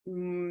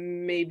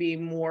maybe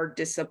more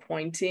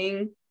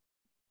disappointing.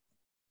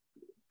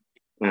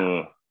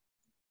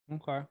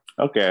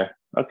 Okay.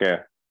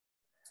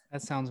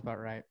 That sounds about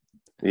right.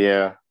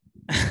 Yeah.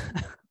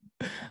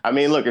 I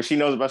mean, look, if she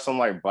knows about some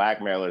like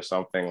blackmail or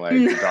something, like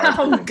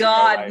oh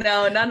God,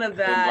 no, none of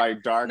that.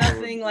 Like dark,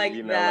 nothing like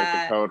that.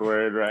 Like the code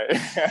word, right?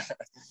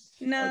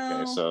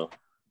 No. Okay, so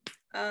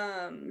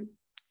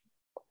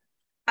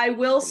I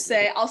will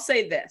say, I'll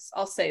say this.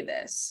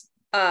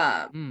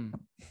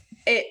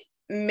 It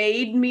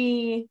made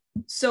me,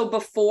 so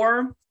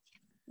before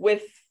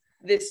with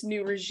this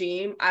new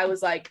regime, I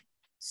was like,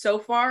 so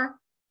far,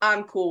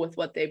 I'm cool with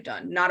what they've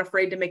done. Not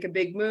afraid to make a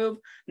big move,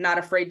 not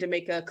afraid to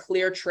make a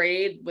clear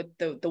trade with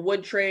the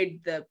Wood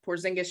trade, the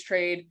Porzingis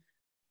trade,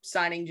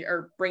 signing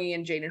or bringing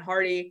in Jaden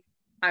Hardy.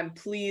 I'm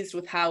pleased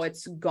with how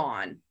it's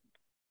gone.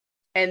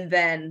 And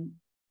then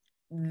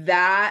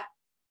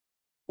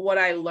what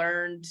I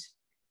learned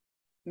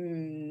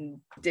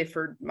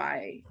differed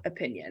my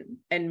opinion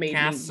and made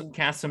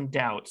cast some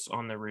doubts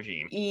on the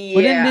regime. Yeah.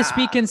 Wouldn't this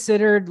be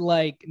considered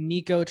like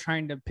Nico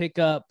trying to pick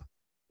up,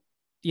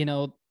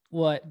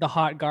 what the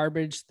hot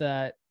garbage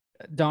that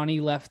Donnie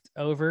left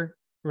over,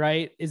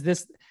 right?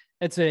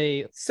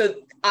 So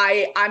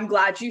I'm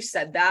glad you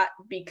said that,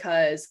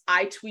 because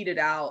I tweeted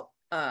out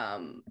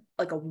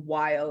like a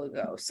while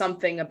ago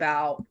something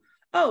about,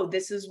 oh,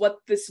 this is what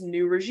this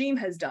new regime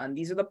has done.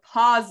 These are the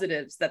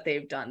positives that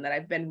they've done that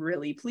I've been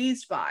really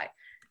pleased by.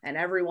 And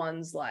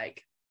everyone's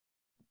like,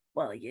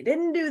 well, you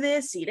didn't do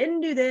this, you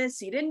didn't do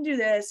this, you didn't do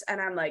this. And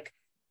I'm like,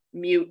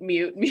 mute.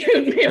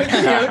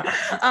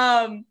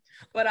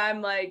 But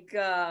I'm like,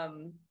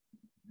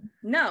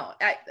 no,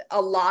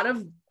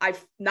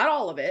 not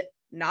all of it.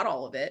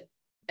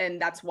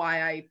 And that's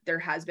why there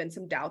has been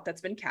some doubt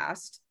that's been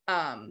cast.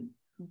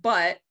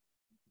 But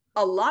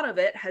a lot of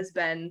it has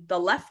been the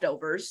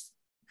leftovers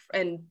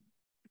and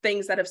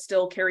things that have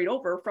still carried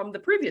over from the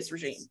previous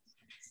regime.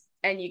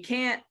 And you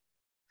can't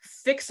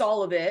fix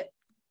all of it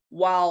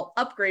while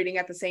upgrading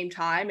at the same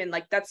time. And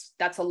like, that's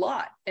a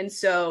lot. And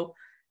so,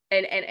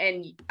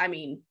 and I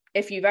mean,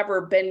 if you've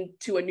ever been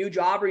to a new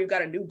job or you've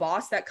got a new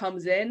boss that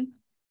comes in,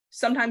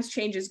 sometimes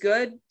change is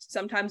good.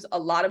 Sometimes a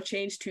lot of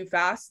change too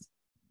fast,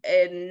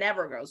 it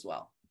never goes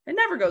well.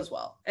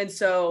 And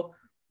so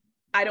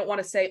I don't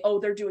want to say, oh,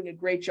 they're doing a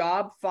great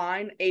job.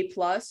 Fine. A+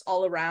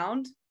 all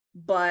around.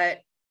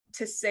 But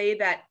to say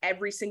that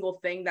every single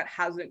thing that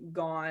hasn't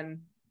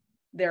gone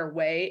their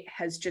way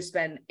has just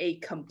been a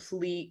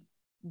complete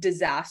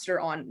disaster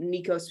on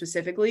Nico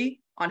specifically,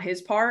 on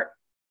his part,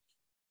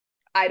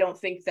 I don't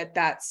think that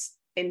that's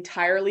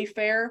entirely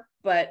fair,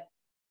 but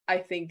I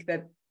think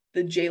that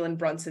the Jalen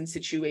Brunson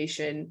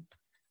situation,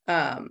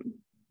 I'm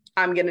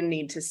going to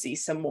need to see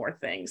some more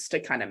things to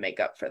kind of make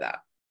up for that.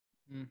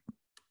 That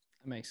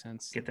makes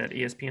sense. Get that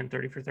ESPN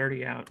 30 for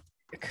 30 out.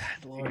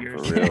 God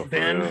Lord. For real,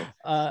 Ben?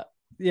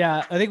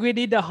 Yeah, I think we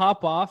need to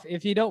hop off.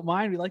 If you don't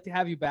mind, we'd like to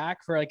have you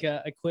back for like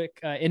a quick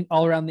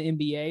all around the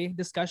NBA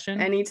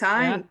discussion.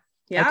 Anytime.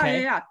 Yeah.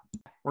 Okay. Yeah.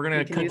 We're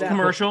going to cut the that.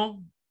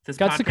 commercial. This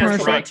Cuts the podcast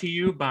commercial. brought to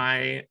you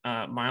by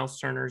Miles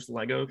Turner's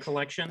Lego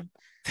collection.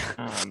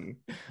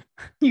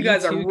 You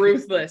guys are too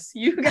ruthless.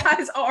 You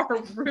guys are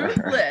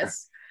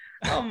ruthless.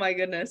 Oh my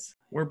goodness.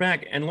 We're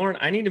back. And Lauren,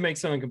 I need to make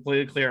something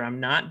completely clear.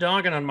 I'm not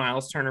dogging on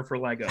Miles Turner for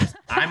Legos.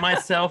 I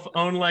myself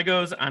own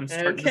Legos. I'm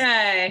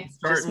starting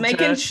just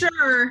making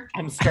sure.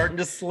 I'm starting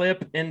to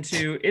slip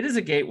into it is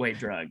a gateway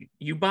drug.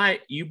 You buy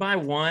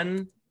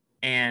one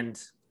and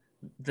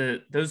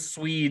those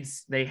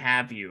Swedes, they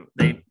have you.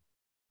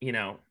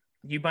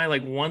 You buy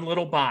like one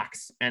little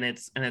box and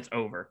it's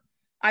over.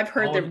 I've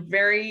heard they're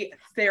very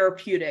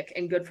therapeutic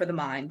and good for the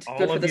mind,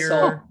 good for the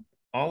soul.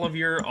 All of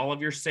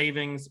your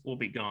savings will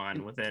be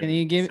gone within. Can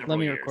you let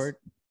me years. record?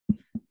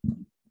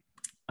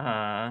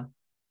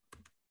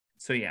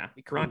 So yeah,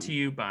 brought to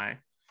you by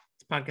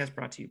this podcast.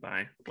 Brought to you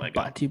by Lego.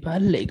 Brought to you by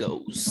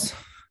Legos.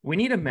 We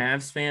need a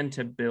Mavs fan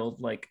to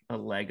build like a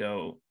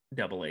Lego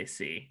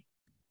AAC.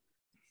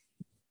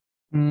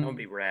 That would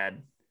be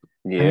rad.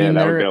 Yeah,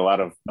 that would get a lot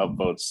of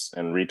upvotes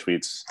and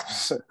retweets.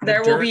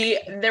 There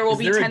will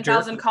be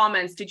 10,000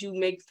 comments. Did you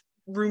make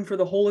room for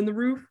the hole in the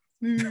roof?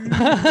 Yep.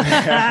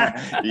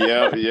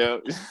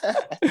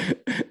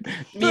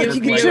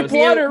 You can chip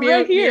water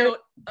right here.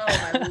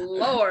 Oh my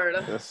Lord.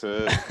 That's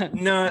it.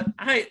 No,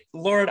 I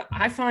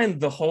find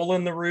the hole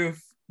in the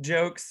roof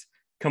jokes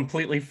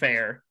completely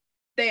fair.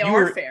 They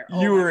are fair.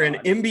 You were an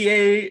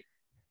NBA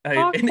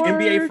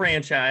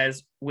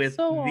franchise with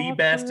the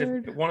best,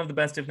 one of the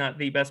best, if not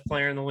the best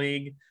player in the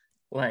league.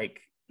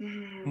 Like,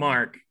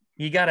 Mark,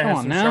 you gotta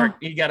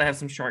have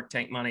some Shark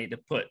Tank money to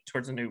put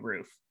towards a new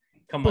roof.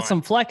 Put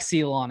some Flex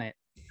Seal on it.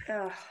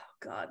 Oh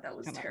God, that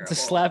was terrible. To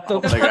slap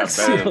the they got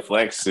better than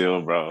Flex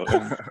Seal, bro.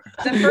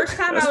 The first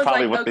time I was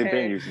probably like, what they've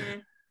been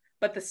using.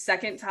 But the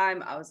second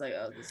time I was like,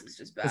 oh, this is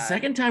just bad. The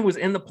second time was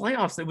in the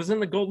playoffs. It was in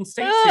the Golden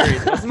State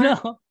series, wasn't it?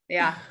 No.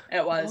 Yeah,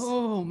 it was.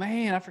 Oh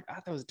man, I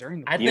forgot that was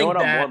during the. You know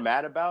what I'm more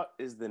mad about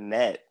is the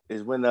net.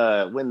 Is when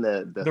the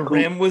hoop,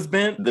 rim was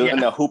bent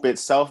and the hoop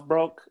itself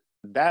broke.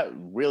 That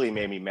really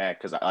made me mad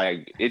because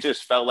it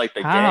just felt like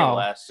the game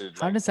lasted.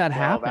 How does that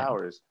 12 happen?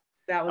 Hours.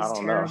 That was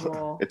terrible.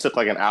 Know. It took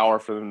like an hour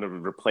for them to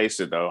replace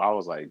it, though. I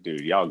was like,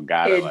 dude, y'all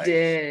got it. It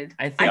did.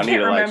 I y'all need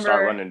to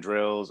start running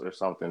drills or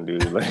something,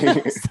 dude.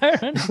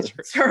 Start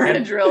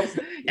running drills.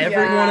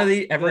 Every one of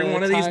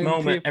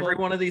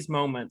these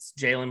moments,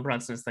 Jalen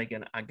Brunson is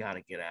thinking, I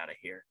gotta get out of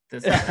here.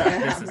 This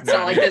is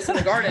not like this in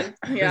the garden.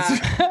 Yeah.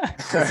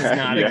 This is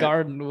not a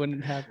garden.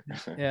 Wouldn't happen.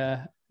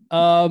 Yeah.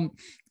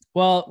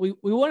 Well, we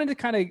wanted to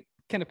kind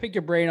of pick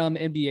your brain on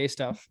the NBA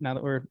stuff now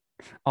that we're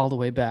all the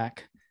way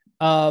back.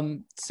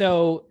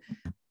 So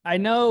I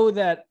know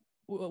that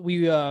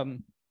we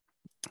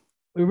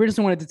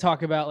originally wanted to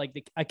talk about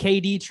like a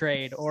KD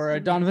trade or a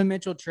Donovan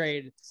Mitchell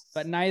trade,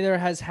 but neither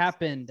has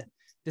happened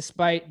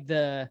despite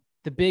the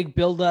big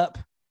buildup.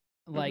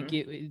 Like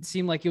it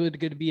seemed like it was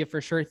going to be a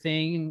for sure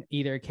thing,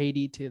 either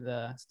KD to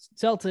the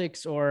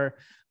Celtics or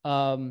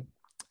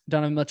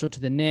Donovan Mitchell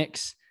to the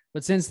Knicks.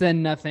 But since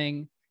then,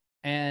 nothing.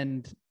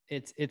 And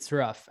it's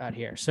rough out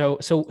here. So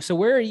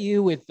where are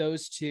you with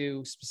those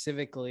two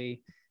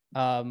specifically?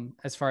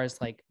 As far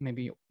as like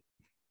maybe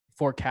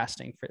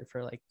forecasting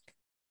for like,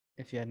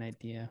 if you had an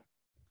idea.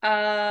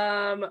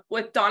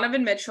 With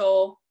Donovan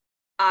Mitchell,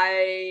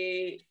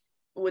 I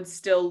would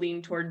still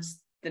lean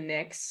towards the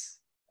Knicks.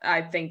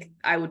 I think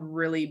I would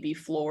really be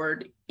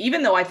floored,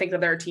 even though I think that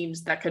there are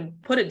teams that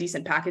could put a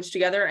decent package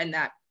together and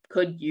that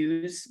could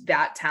use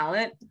that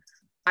talent.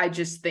 I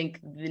just think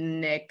the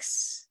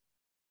Knicks,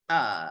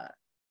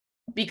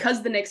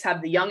 because the Knicks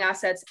have the young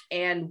assets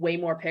and way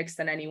more picks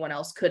than anyone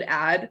else could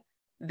add,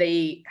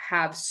 they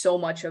have so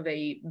much of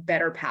a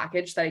better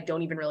package that I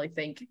don't even really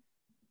think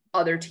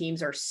other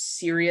teams are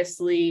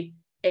seriously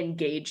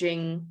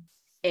engaging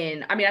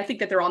in. I mean, I think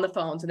that they're on the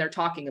phones and they're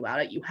talking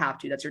about it. You have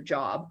to, that's your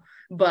job.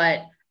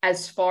 But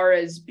as far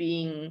as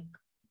being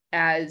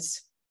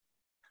as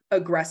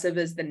aggressive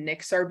as the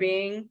Knicks are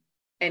being,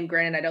 and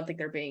granted, I don't think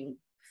they're being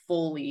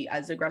fully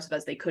as aggressive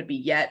as they could be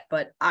yet,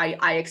 but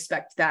I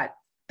expect that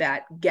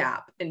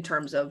gap in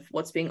terms of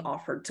what's being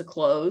offered to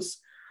close.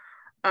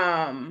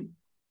 And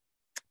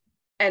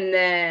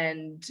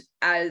then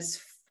as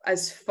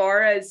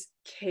far as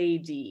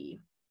KD,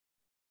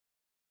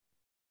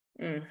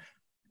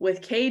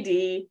 with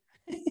KD,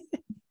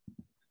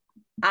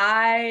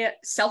 I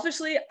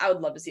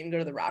would love to see him go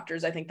to the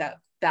Raptors. I think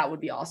that would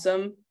be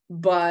awesome,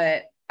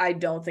 but I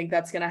don't think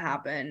that's going to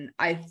happen.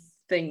 I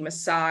think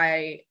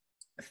Masai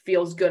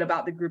feels good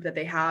about the group that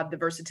they have, the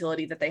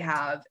versatility that they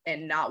have,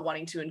 and not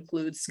wanting to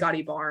include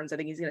Scotty Barnes. I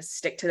think he's going to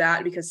stick to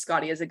that because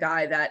Scotty is a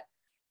guy that,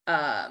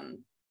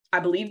 I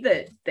believe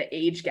that the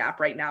age gap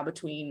right now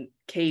between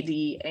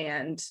KD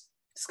and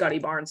Scotty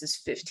Barnes is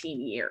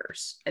 15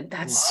 years. And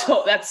that's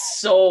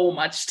so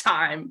much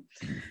time.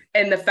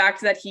 And the fact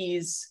that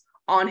he's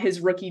on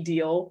his rookie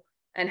deal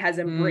and has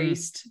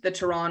embraced the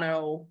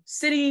Toronto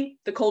city,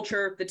 the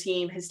culture, the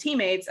team, his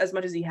teammates as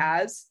much as he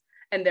has,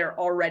 and they're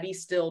already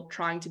still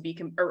trying to be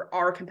or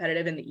are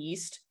competitive in the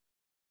East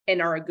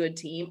and are a good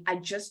team. I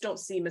just don't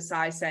see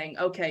Masai saying,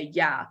 okay,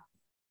 yeah,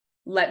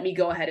 let me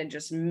go ahead and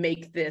just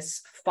make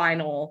this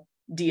final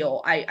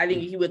deal. I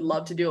think he would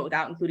love to do it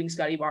without including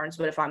Scotty Barnes,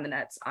 but if I'm the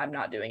Nets, I'm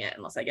not doing it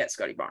unless I get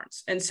Scotty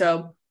Barnes. And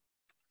so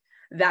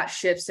that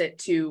shifts it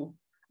to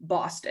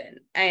Boston.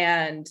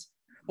 And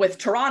with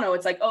Toronto,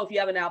 it's like, oh, if you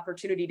have an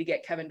opportunity to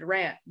get Kevin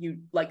Durant, you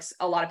like,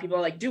 a lot of people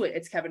are like, do it.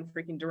 It's Kevin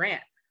freaking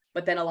Durant.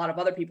 But then a lot of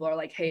other people are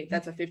like, hey,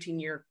 that's a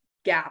 15-year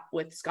gap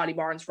with Scotty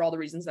Barnes for all the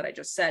reasons that I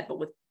just said. But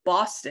with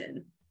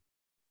Boston,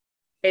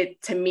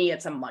 to me,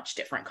 it's a much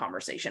different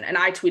conversation. And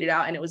I tweeted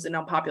out, and it was an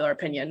unpopular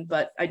opinion,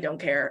 but I don't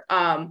care.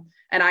 And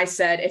I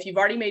said, if you've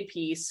already made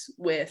peace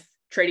with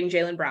trading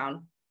Jaylen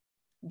Brown,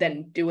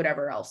 then do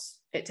whatever else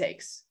it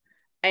takes.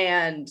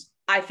 And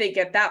I think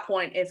at that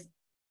point, if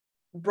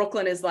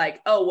Brooklyn is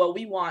like, oh, well,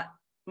 we want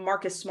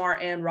Marcus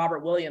Smart and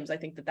Robert Williams, I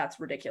think that's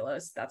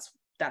ridiculous.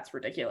 That's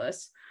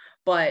ridiculous.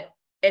 But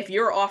if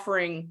you're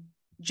offering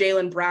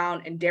Jaylen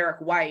Brown and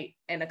Derek White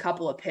and a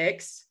couple of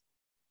picks,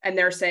 and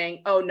they're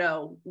saying, oh,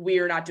 no, we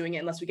are not doing it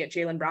unless we get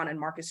Jaylen Brown and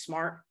Marcus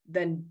Smart,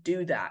 then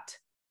do that.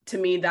 To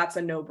me, that's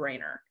a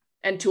no-brainer.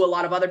 And to a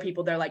lot of other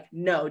people, they're like,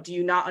 no, do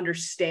you not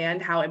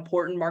understand how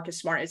important Marcus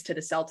Smart is to the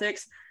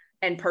Celtics?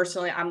 And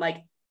personally, I'm like,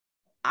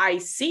 I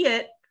see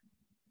it,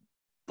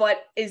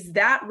 but is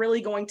that really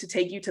going to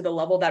take you to the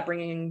level that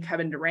bringing in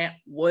Kevin Durant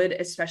would,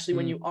 especially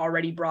when you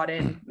already brought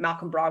in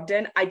Malcolm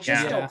Brogdon? I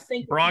just don't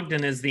think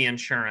Brogdon is the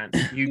insurance.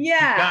 You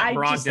got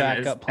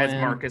Brogdon as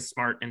Marcus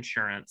Smart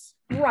insurance.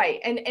 Right.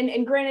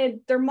 And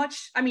granted, they're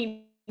much, I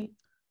mean,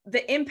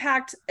 the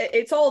impact,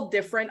 it's all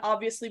different,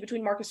 obviously,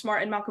 between Marcus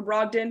Smart and Malcolm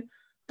Brogdon.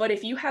 But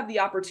if you have the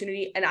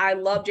opportunity, and I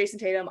love Jason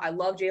Tatum, I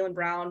love Jaylen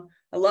Brown,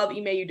 I love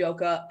Ime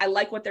Udoka, I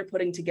like what they're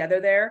putting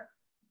together there.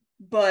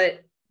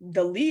 But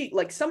the league,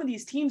 like some of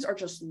these teams are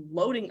just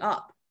loading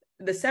up.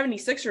 The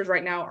 76ers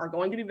right now are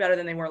going to be better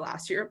than they were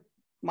last year.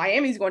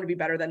 Miami's going to be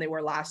better than they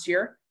were last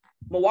year.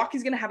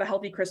 Milwaukee's going to have a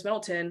healthy Chris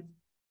Middleton.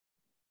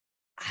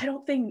 I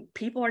don't think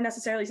people are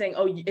necessarily saying,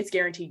 oh, it's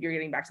guaranteed you're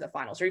getting back to the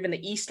finals or even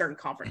the Eastern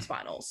Conference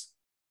Finals.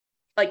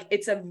 Like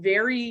it's a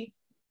very,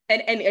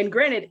 and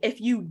granted,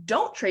 if you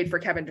don't trade for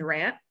Kevin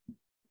Durant,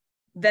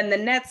 then the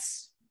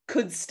Nets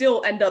could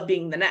still end up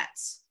being the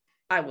Nets.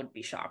 I would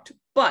be shocked.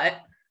 But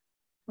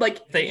like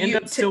if they end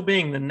up still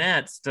being the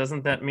Nets,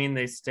 doesn't that mean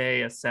they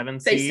stay a 7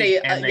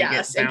 seed and they get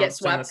bounced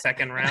in the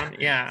second round?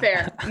 Yeah.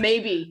 Fair.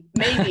 Maybe.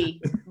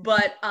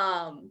 But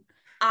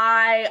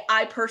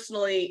I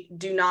personally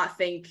do not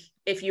think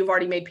if you've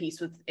already made peace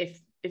with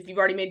if you've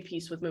already made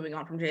peace with moving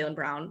on from Jaylen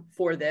Brown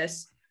for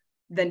this,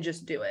 then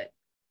just do it.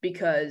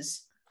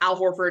 Because Al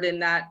Horford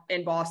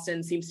in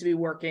Boston seems to be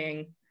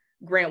working.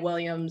 Grant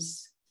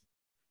Williams,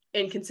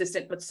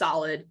 inconsistent but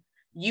solid.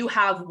 You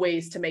have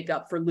ways to make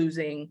up for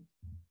losing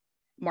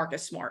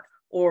Marcus Smart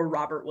or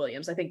Robert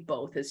Williams. I think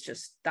both is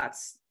just,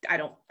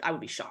 I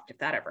would be shocked if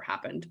that ever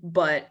happened.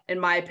 But in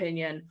my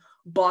opinion,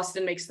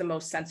 Boston makes the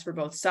most sense for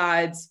both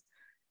sides.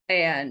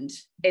 And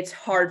it's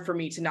hard for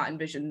me to not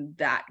envision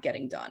that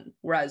getting done.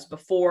 Whereas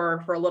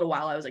before, for a little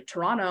while, I was like,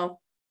 Toronto,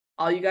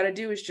 all you got to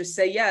do is just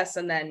say yes.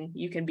 And then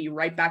you can be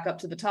right back up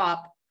to the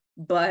top.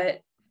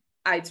 But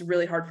it's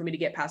really hard for me to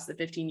get past the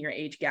 15-year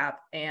age gap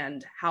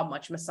and how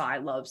much Masai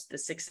loves the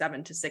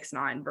 6'7" to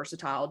 6'9"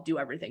 versatile, do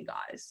everything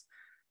guys,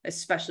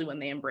 especially when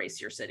they embrace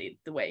your city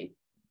the way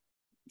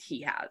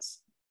he has.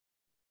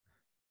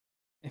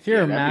 If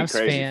you're a Mavs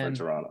fan, for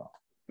Toronto.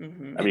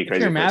 Mm-hmm. That'd be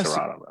crazy for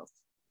Toronto, bro.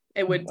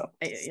 It would,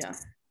 yeah.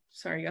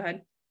 Sorry, go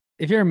ahead.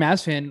 If you're a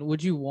Mavs fan,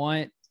 would you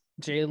want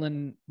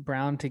Jaylen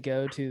Brown to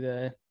go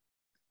to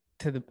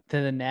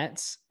the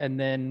Nets, and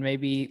then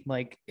maybe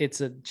like it's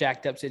a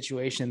jacked up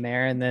situation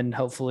there, and then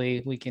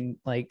hopefully we can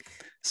like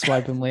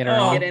swipe him later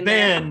on?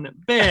 Ben,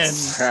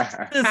 this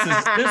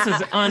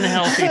is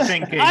unhealthy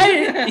thinking.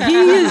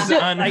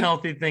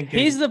 Unhealthy thinking.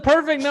 He's the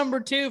perfect number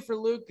 2 for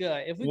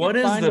Luka. If we what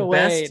can is find the a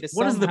way best? to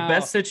What is the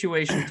best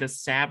situation to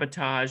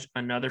sabotage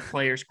another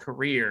player's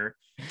career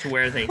to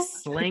where they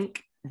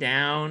slink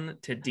down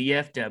to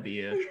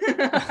DFW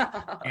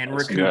and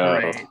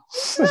recuperate?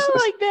 Not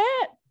like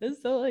that.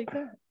 It's not like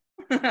that.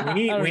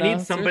 We need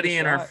somebody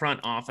in our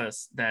front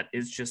office that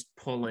is just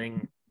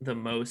pulling the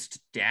most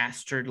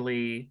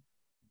dastardly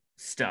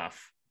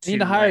stuff. We need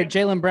to hire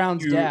Jaylen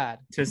Brown's dad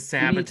to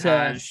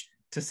sabotage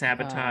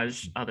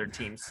other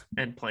teams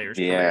and players'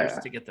 careers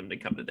to get them to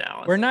come to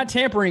Dallas. We're not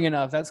tampering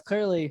enough. That's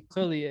clearly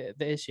the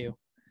issue.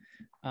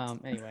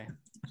 Anyway.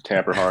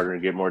 Tamper harder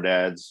and get more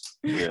dads.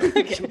 Yeah.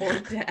 Get more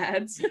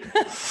dads.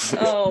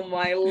 Oh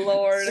my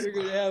Lord. We're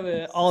gonna have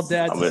an all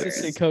dads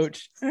assistant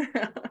coach.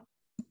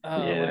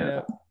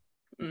 Yeah.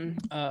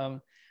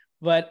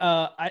 But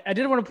I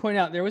did want to point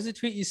out there was a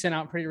tweet you sent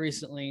out pretty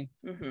recently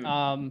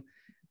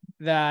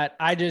that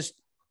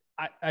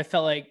I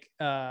felt like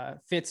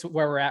fits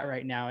where we're at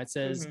right now. It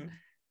says,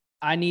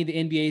 I need the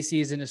NBA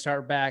season to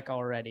start back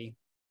already.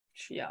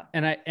 Yeah.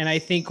 And I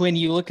think when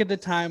you look at the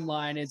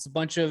timeline, it's a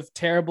bunch of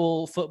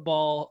terrible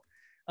football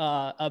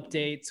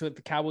updates with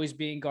the Cowboys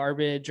being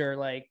garbage, or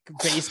like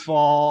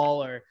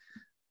baseball, or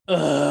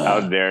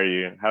how dare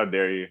you? How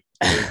dare you?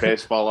 There's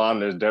baseball on,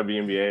 there's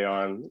WNBA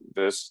on,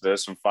 there's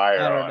some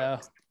fire I don't on. know.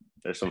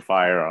 There's some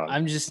fire on.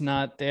 I'm just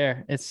not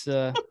there. It's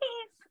I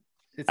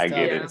tough. get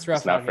it. It's rough.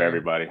 It's not for here.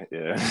 everybody.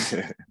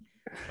 Yeah.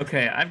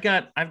 Okay, I've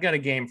got a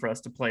game for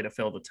us to play to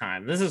fill the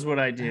time. This is what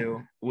I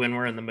do when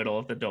we're in the middle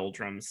of the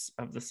doldrums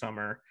of the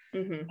summer.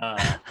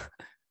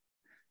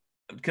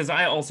 Because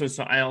I also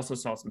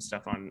saw some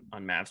stuff on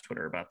Mav's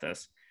Twitter about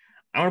this.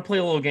 I want to play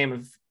a little game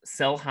of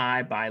sell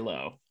high, buy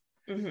low.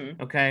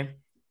 Okay,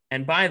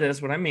 and by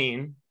this, what I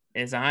mean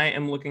is I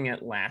am looking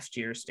at last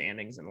year's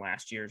standings and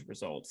last year's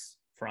results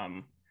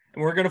from,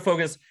 and we're going to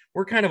focus.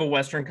 We're kind of a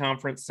Western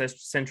Conference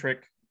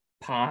centric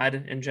pod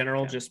in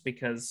general, just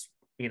because,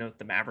 you know,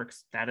 the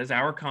Mavericks, that is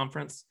our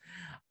conference.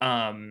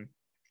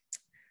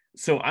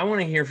 So I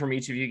want to hear from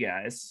each of you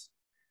guys.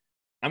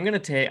 I'm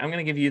going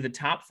to give you the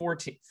top four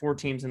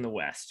teams in the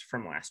West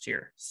from last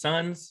year: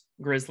 Suns,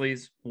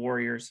 Grizzlies,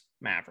 Warriors,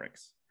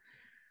 Mavericks.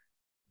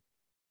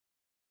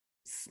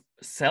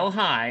 Sell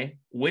high.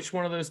 Which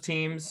one of those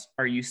teams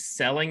are you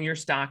selling your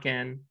stock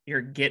in? You're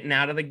getting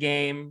out of the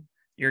game.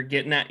 You're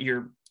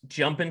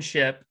jumping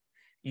ship.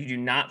 You do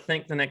not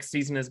think the next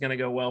season is going to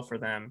go well for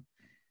them.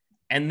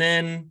 And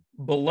then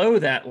below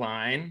that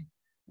line,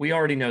 we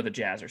already know the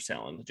Jazz are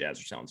selling.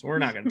 So we're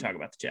not going to talk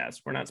about the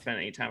Jazz. We're not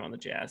spending any time on the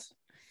Jazz.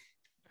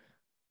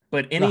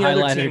 But any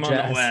other team on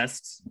the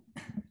West,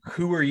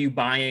 who are you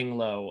buying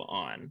low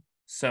on?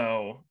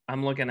 So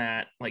I'm looking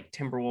at like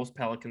Timberwolves,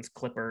 Pelicans,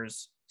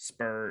 Clippers,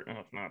 Spurs.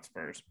 Oh, not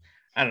Spurs.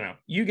 I don't know.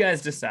 You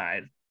guys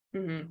decide.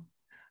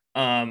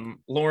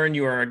 Lauren,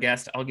 you are our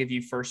guest. I'll give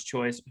you first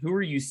choice. Who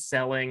are you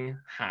selling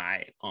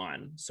high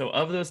on? So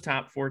of those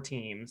top four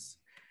teams,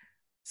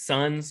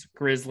 Suns,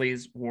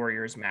 Grizzlies,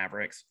 Warriors,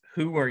 Mavericks,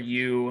 who are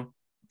you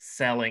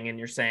selling and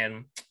you're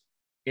saying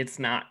it's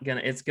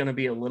gonna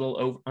be a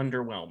little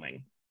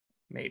underwhelming,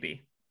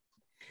 maybe?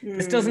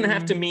 This doesn't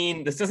have to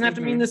mean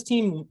this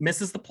team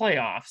misses the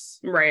playoffs.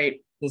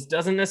 Right. This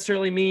doesn't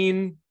necessarily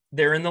mean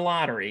they're in the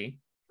lottery.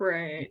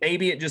 Right.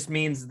 Maybe it just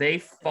means they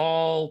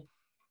fall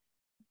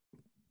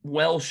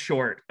well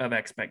short of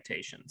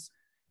expectations.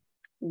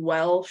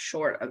 Well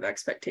short of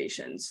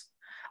expectations.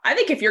 I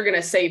think if you're going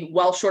to say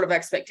well short of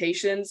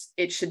expectations,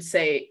 it should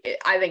say,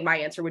 I think my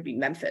answer would be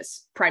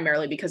Memphis,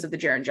 primarily because of the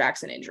Jaren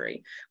Jackson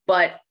injury.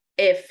 But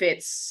if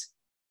it's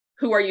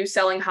who are you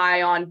selling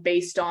high on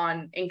based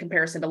on in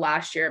comparison to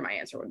last year, my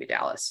answer would be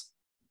Dallas.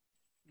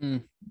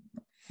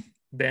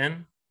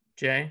 Ben,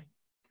 Jay,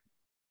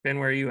 Ben,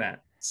 where are you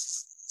at?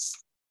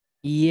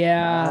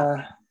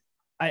 Yeah,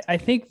 I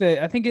think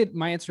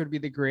my answer would be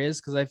the Grizz,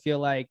 because I feel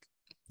like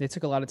they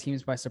took a lot of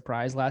teams by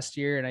surprise last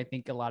year, and I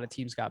think a lot of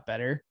teams got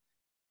better.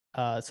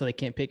 So they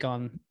can't pick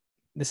on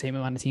the same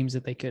amount of teams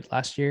that they could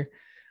last year.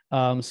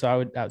 So I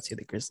would say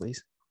the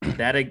Grizzlies.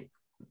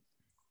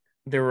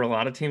 There were a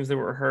lot of teams that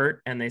were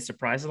hurt and they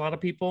surprised a lot of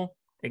people.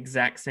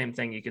 Exact same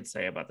thing you could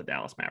say about the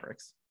Dallas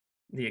Mavericks.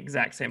 The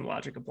exact same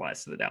logic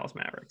applies to the Dallas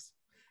Mavericks.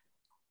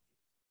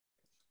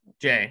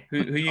 Jay,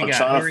 who you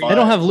got? They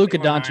don't have Luka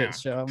Doncic,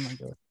 so I'm gonna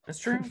go. That's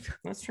true.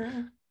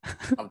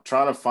 I'm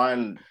trying to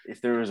find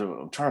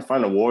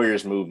the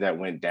Warriors move that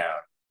went down.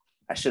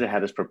 I should have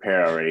had this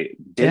prepared already.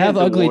 They have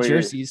ugly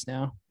jerseys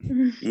now.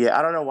 Yeah,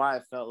 I don't know why I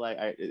felt like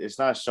it's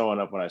not showing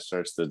up when I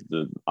searched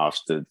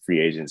the free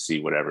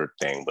agency whatever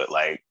thing, but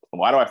like,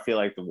 why do I feel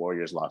like the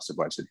Warriors lost a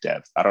bunch of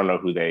depth? I don't know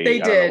who they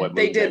did.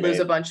 They did lose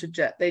a bunch of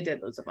depth.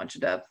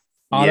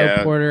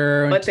 Otto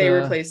Porter, but they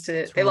replaced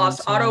it. Toronto. They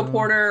lost Otto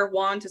Porter,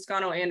 Juan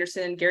Toscano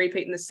Anderson, Gary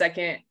Payton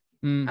II.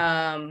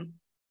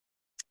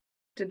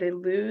 Did they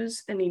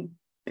lose any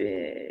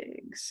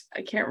bigs?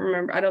 I can't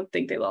remember. I don't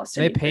think they lost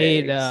any. They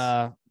paid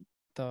bigs.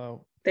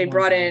 They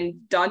brought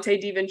in Dante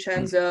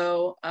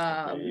DiVincenzo.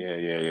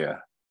 Yeah.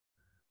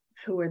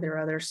 Who were their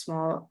other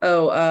small?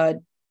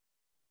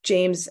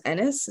 James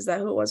Ennis. Is that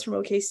who it was from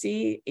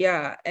OKC?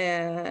 Yeah,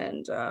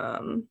 and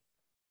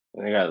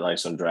they got like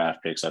some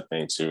draft picks, I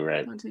think, too,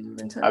 right?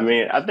 I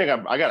mean, I think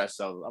I gotta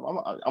sell.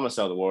 I'm gonna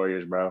sell the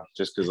Warriors, bro.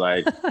 Just because,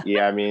 like,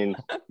 yeah, I mean,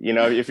 you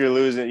know, if you're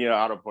losing,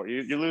 Otto Porter,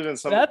 you're losing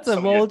some. That's a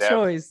bold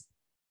choice.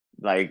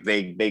 Like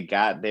they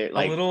got their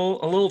like a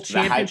little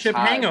championship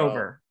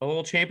hangover. A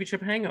little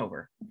championship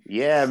hangover.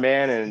 Yeah,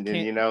 man,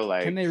 and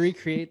like, can they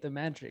recreate the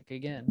magic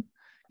again?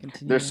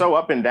 They're so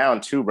up and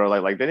down too, bro.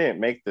 Like they didn't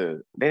make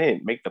the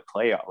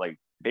playoff. Like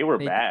they were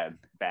bad.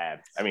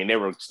 I mean, they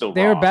were still.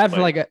 They were bad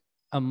for like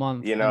a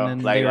month, and then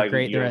they were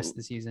great the rest of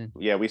the season.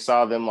 Yeah, we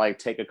saw them like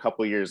take a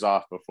couple years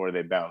off before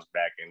they bounced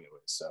back into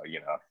it. So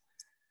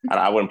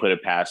I wouldn't put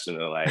it past them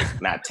to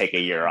like not take a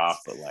year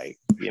off, but like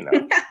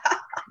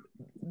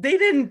they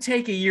didn't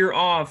take a year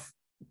off.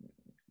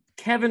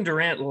 Kevin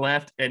Durant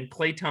left and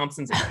Klay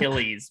Thompson's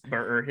Achilles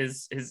or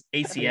his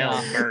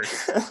ACL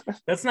burst.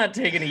 That's not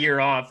taking a year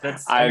off.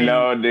 I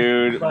know,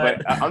 dude.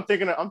 But I'm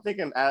thinking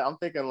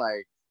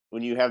like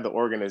when you have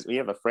when you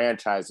have a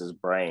franchise's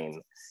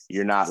brain,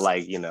 you're not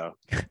like,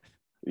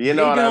 You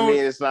know what I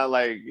mean? It's not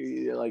like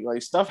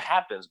stuff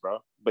happens, bro.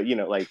 But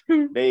like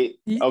they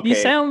okay. You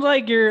sound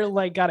like you're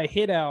like got a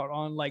hit out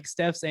on like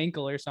Steph's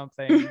ankle or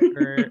something.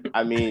 Or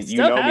I mean, you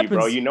know me,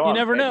 bro. You know I'm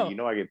never petty. know. You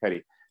know I get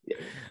petty.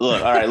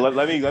 Look, all right.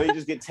 Let me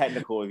just get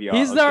technical with y'all.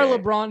 He's our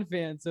LeBron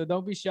fan, so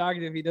don't be shocked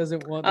if he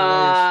doesn't want the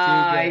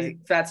Warriors to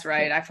get. That's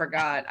right. I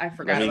forgot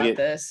about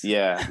this.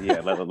 Yeah.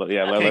 Let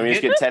me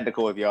just get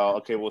technical with y'all.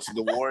 Okay, well, so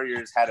the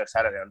Warriors had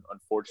an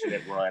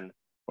unfortunate run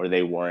where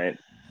they weren't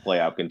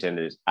playoff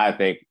contenders. I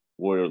think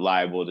we're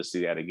liable to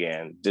see that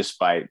again,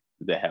 despite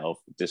the health,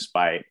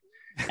 despite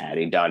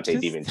adding Dante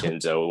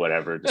DiVincenzo or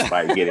whatever,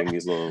 despite getting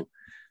these little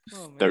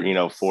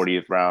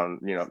 40th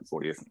round,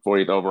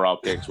 40th overall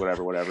picks,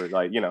 whatever,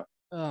 like,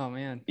 Oh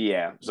man.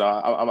 Yeah. So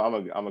I'm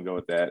gonna go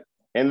with that.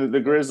 And the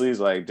Grizzlies,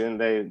 like,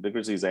 the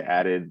Grizzlies, they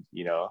added,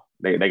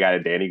 they got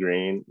a Danny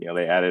Green,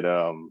 they added,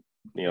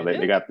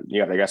 they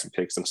got some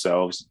picks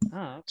themselves. Oh,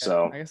 okay.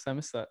 So I guess I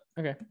missed that.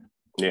 Okay.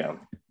 Yeah.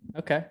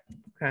 Okay.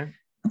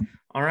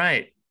 All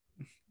right.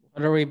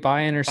 What are we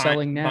buying or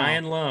selling now?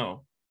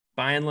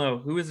 Buying low.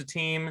 Who is a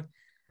team?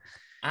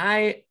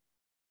 I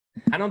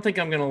don't think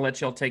I'm going to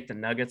let y'all take the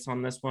Nuggets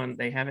on this one.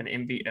 They have a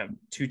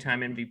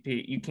two-time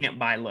MVP. You can't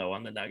buy low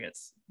on the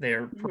Nuggets.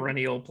 They're a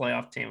perennial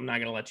playoff team. I'm not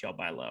going to let y'all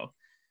buy low.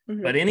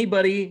 Mm-hmm. But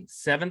anybody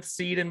 7th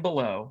seed and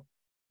below,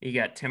 you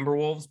got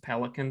Timberwolves,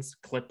 Pelicans,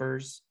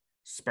 Clippers,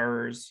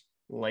 Spurs,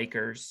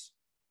 Lakers,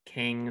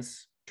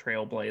 Kings,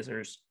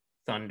 Trailblazers,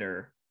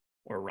 Thunder,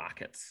 or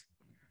Rockets.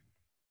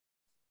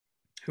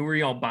 Who are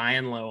y'all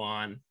buying low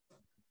on?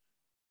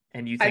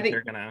 And you think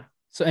they're going to...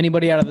 So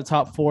anybody out of the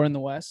top 4 in the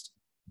West?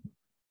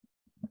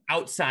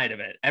 Outside of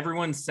it,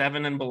 everyone's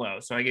 7 and below.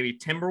 So I give you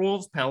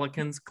Timberwolves,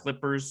 Pelicans,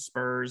 Clippers,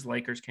 Spurs,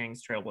 Lakers,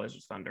 Kings,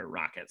 Trailblazers, Thunder,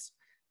 Rockets.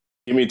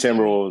 Give me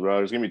Timberwolves,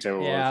 bro. Just give me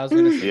Timberwolves. Yeah, I was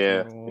gonna say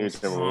Timberwolves. Timberwolves. Give me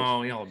Timberwolves.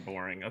 Oh, y'all are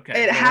boring.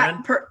 Okay.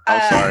 I'm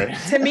sorry.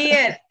 To me,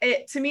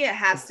 it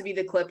has to be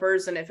the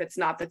Clippers, and if it's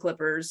not the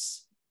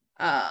Clippers,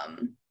 I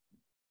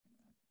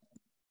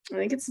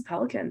think it's the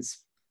Pelicans.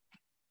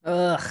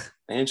 Ugh.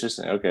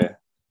 Interesting. Okay.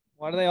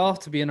 Why do they all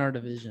have to be in our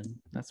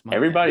division? That's my.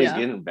 Everybody's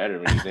getting better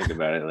when you think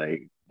about it.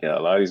 Like, a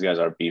lot of these guys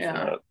are beefing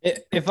up.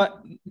 If I,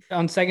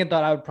 on second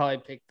thought, I would probably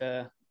pick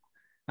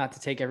not to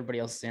take everybody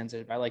else's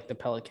answer, but I like the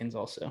Pelicans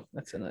also.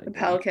 That's another. The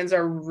Pelicans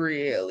are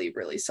really,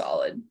 really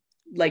solid.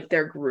 Like,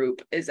 their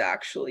group is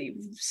actually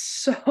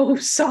so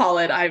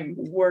solid. I'm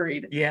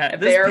worried. Yeah,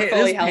 they're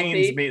fully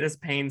healthy. This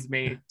pains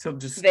me to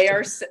just.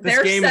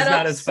 This game is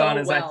not as fun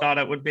as I thought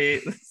it would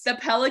be. The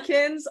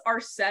Pelicans are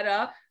set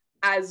up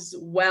as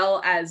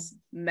well as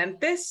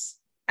Memphis,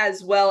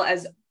 as well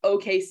as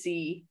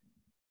OKC.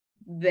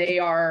 They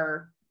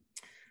are.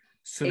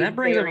 So that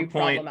brings up a point.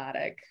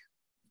 Problematic.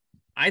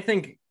 I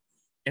think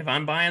if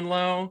I'm buying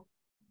low,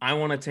 I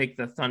want to take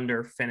the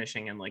Thunder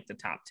finishing in like the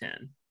top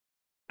 10.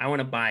 I want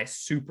to buy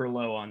super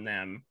low on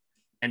them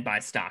and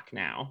buy stock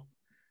now.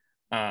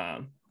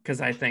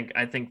 Because I think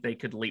they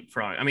could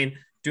leapfrog. I mean,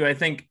 do I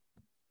think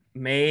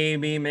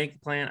maybe make the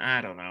plan? I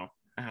don't know.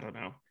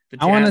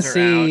 I want to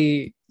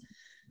see.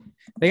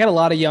 They got a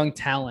lot of young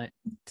talent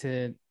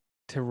to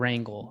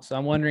wrangle. So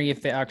I'm wondering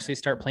if they actually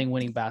start playing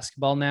winning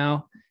basketball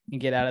now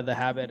and get out of the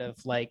habit of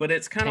like. But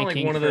it's kind of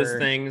like one of those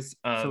things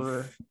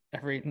for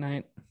every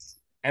night.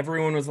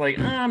 Everyone was like,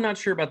 I'm not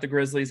sure about the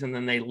Grizzlies. And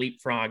then they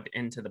leapfrogged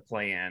into the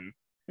play-in.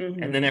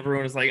 Mm-hmm. And then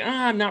everyone was like,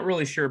 I'm not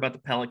really sure about the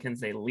Pelicans.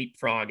 They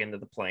leapfrog into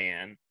the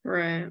play-in.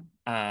 Right.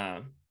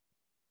 I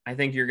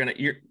think you're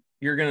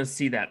gonna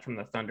see that from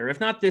the Thunder. If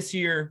not this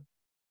year,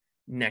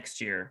 next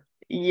year.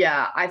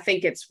 Yeah, I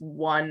think it's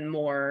one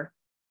more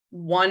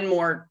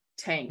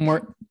tank. Year.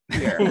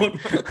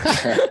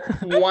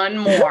 One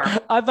more.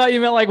 I thought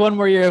you meant like one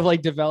more year of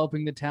like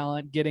developing the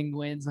talent, getting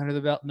wins under the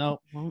belt. No,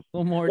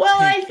 one more.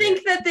 Well, I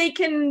think that they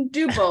can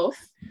do both.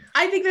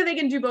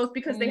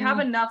 Because they have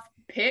enough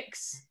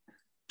picks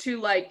to,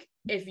 like,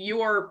 if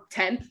you're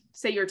 10th,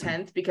 say you're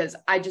 10th, because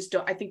I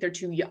think they're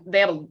too young. They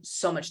have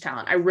so much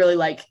talent. I really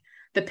like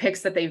the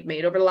picks that they've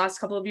made over the last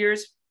couple of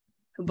years.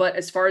 But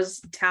as far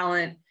as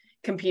talent,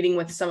 competing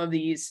with some of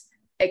these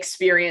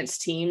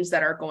experienced teams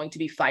that are going to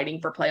be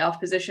fighting for playoff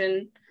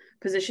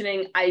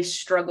positioning, I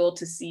struggle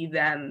to see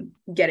them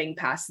getting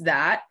past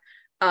that.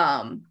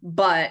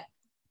 But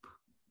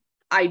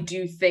I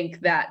do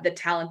think that the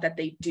talent that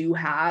they do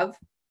have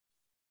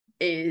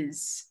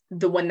is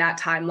when that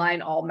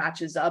timeline all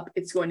matches up,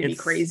 it's going to be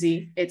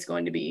crazy. It's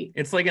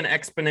like an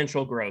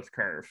exponential growth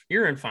curve.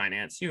 You're in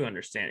finance, you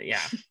understand it. Yeah.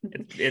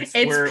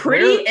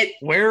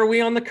 Where are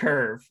we on the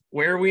curve?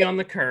 On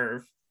the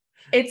curve?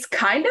 It's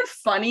kind of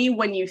funny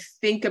when you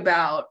think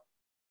about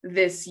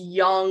this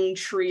young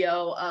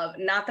trio of,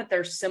 not that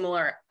they're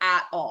similar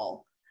at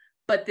all,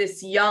 but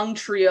this young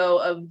trio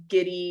of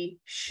Giddey,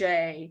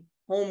 Shea,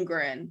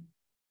 Holmgren,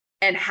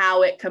 and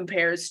how it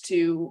compares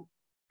to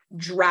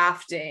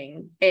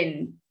drafting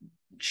in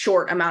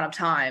short amount of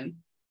time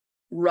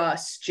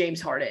Russ,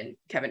 James Harden,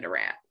 Kevin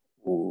Durant.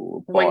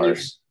 Ooh,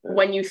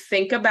 when you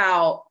think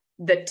about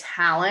the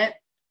talent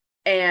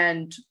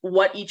and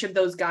what each of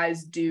those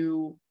guys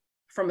do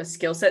from a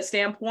skill set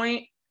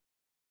standpoint,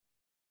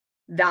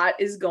 that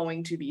is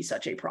going to be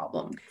such a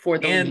problem for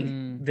the league.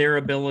 And their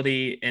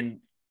ability and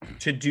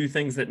to do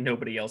things that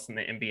nobody else in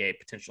the NBA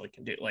potentially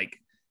can do. Like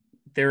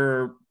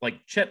they're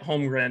like Chet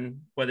Holmgren,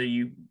 whether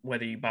you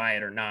buy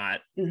it or not,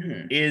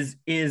 is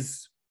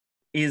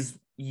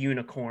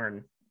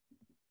unicorn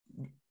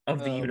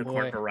of the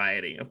unicorn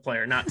variety of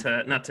player. Not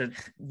to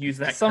use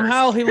that.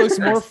 Somehow he looks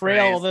more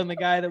frail than the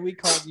guy that we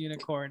called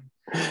unicorn.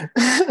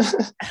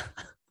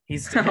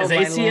 His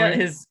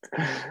ACL,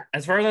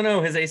 as far as I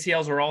know, his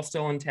ACLs are all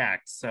still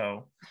intact.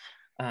 So,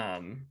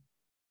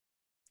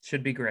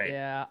 should be great.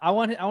 Yeah, I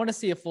want to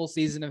see a full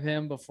season of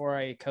him before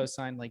I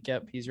co-sign. Like,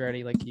 yep, he's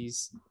ready. Like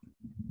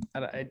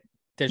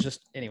there's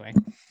just anyway.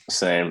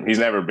 Same. He's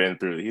never been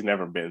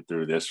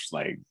through this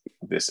like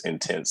this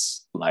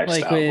intense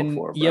lifestyle like when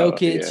before. Bro.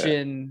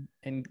 Jokic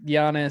and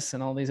Giannis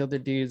and all these other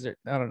dudes are.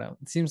 I don't know.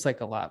 It seems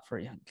like a lot for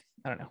young.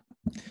 I don't know.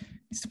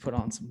 Needs to put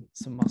on some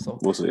muscle.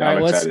 We'll see.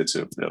 I'm excited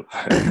too.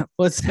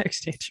 What's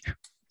next,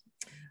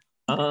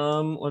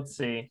 Andrew? Let's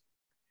see.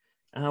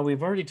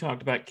 We've already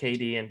talked about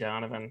KD and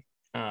Donovan.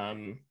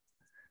 I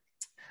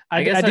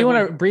do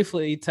want to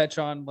briefly touch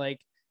on, like,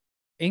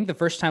 I think the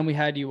first time we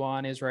had you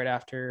on is right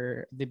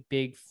after the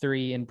big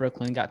three in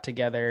Brooklyn got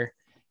together.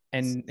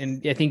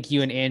 And I think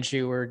you and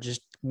Andrew were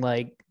just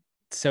like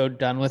so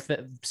done with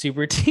the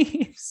super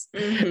teams.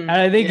 And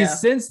I think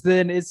since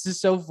then, it's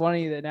just so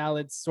funny that now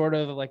it's sort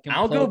of like imploding.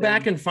 I'll go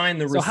back and find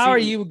the receipts. So how are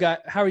you?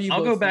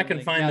 I'll go back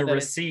and find the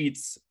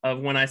receipts of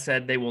when I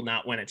said they will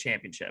not win a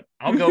championship.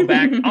 I'll go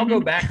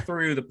back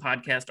through the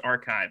podcast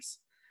archives.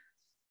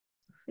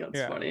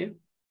 That's funny.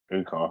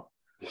 Good call.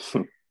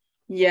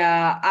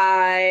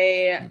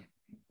 Yeah,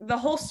 the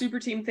whole super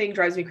team thing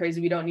drives me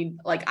crazy. I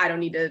don't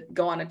need to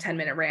go on a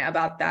 10-minute rant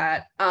about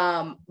that.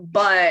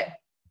 But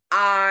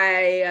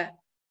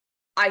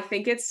I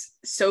think it's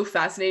so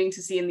fascinating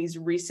to see in these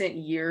recent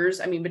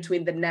years. I mean,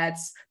 between the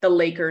Nets, the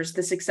Lakers,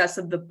 the success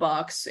of the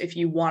Bucks, if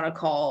you want to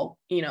call,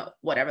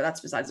 whatever,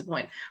 that's besides the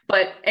point.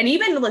 But, and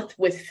even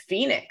with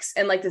Phoenix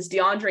and like this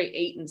DeAndre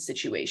Ayton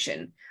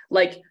situation,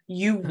 like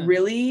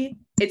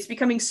it's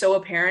becoming so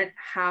apparent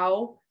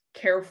how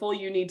careful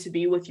you need to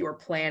be with your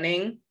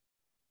planning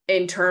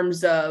in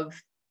terms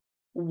of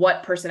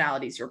what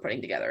personalities you're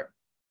putting together.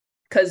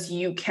 Because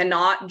you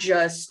cannot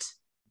just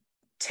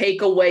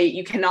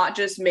you cannot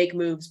just make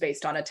moves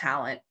based on a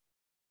talent.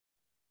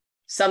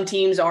 Some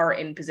teams are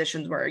in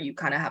positions where you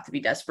kind of have to be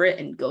desperate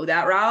and go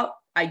that route.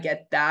 I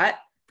get that,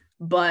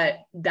 but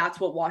that's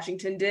what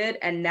Washington did.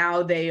 And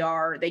now they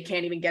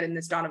can't even get in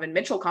this Donovan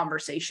Mitchell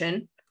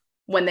conversation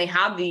when they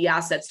have the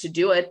assets to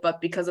do it. But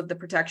because of the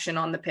protection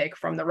on the pick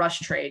from the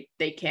Rush trade,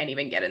 they can't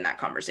even get in that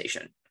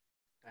conversation.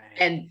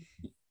 And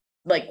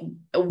like,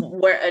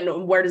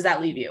 where does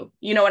that leave you?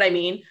 You know what I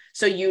mean?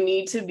 So you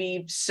need to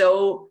be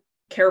so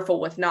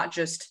careful with not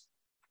just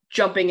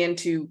jumping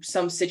into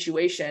some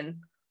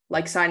situation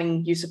like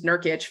signing Yusuf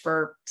Nurkic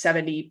for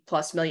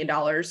 $70+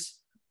 million.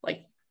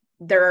 Like,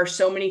 there are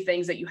so many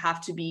things that you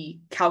have to be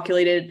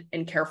calculated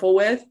and careful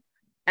with.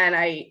 And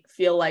I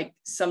feel like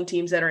some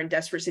teams that are in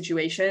desperate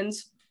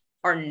situations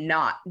are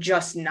not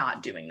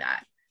doing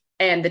that.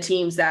 And the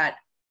teams that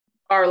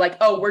are like,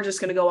 oh, we're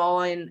just going to go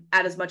all in,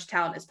 add as much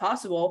talent as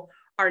possible,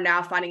 are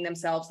now finding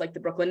themselves like the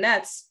Brooklyn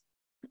Nets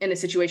in a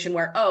situation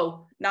where,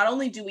 oh, not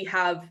only do we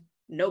have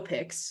no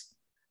picks,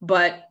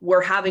 but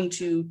we're having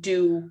to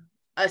do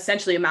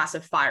essentially a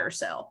massive fire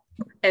sale.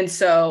 And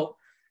so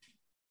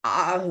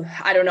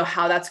I don't know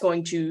how that's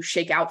going to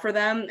shake out for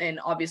them. And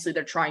obviously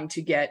they're trying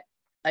to get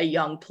a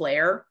young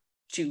player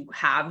to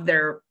have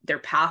their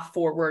path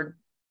forward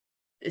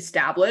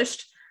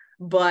established.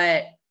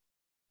 But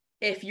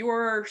if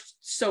you're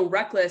so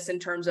reckless in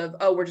terms of,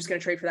 oh, we're just going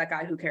to trade for that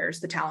guy, who cares?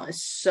 The talent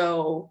is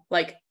so,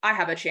 like, I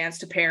have a chance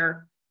to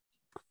pair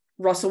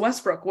Russell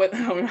Westbrook with,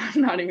 I'm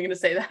not even going to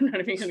say that. I'm not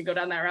even going to go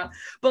down that route.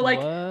 But like,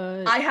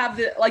 I have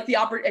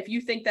if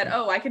you think that,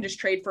 oh, I can just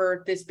trade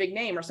for this big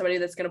name or somebody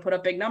that's going to put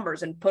up big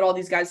numbers and put all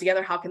these guys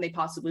together, how can they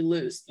possibly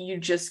lose? You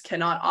just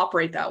cannot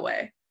operate that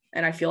way.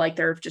 And I feel like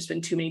there have just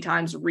been too many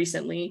times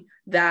recently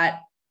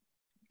that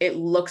it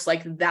looks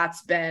like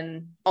that's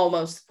been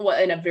almost,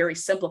 in a very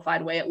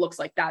simplified way, it looks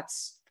like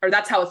that's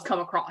how it's come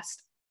across.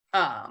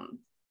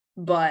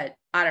 But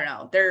I don't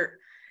know.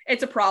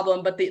 It's a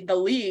problem, but the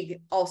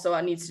league also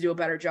needs to do a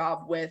better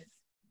job with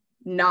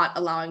not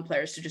allowing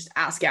players to just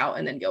ask out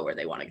and then go where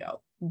they want to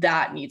go.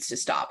 That needs to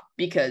stop,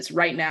 because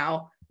right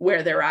now,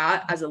 where they're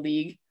at as a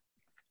league,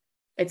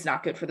 it's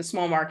not good for the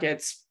small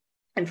markets.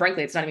 And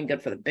frankly, it's not even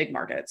good for the big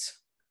markets.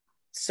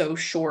 So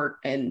short,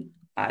 and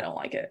I don't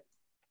like it.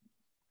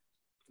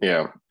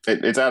 Yeah,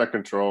 it's out of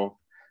control.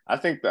 I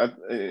think that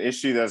an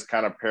issue that's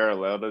kind of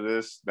parallel to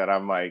this that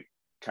I'm like,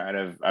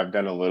 I've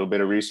done a little bit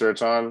of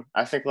research on.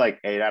 I think like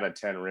 8 out of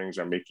 10 rings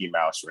are Mickey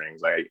Mouse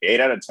rings. Like 8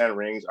 out of 10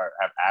 rings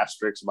have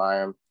asterisks by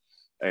them.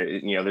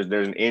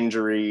 There's an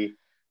injury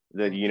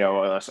that,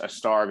 a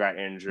star got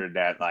injured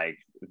that, like,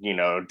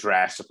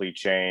 drastically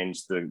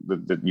changed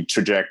the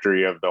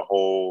trajectory of the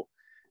whole,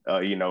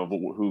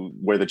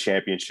 where the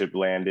championship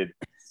landed.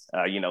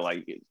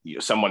 like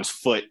someone's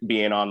foot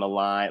being on the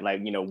line,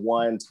 like,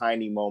 one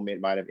tiny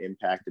moment might have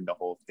impacted the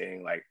whole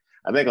thing. Like,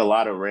 I think a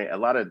lot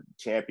of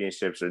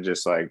championships are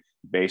just like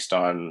based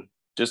on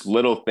just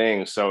little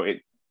things. So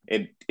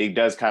it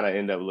does kind of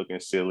end up looking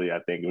silly, I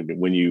think,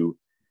 when you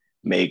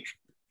make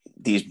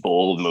these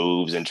bold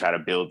moves and try to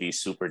build these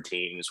super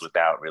teams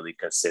without really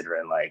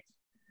considering, like,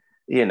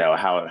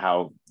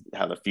 how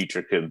the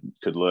future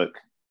could look.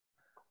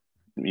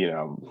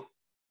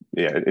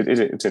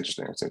 It's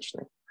interesting. It's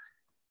interesting.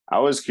 I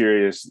was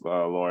curious,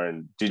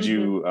 Lauren,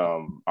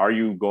 are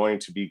you going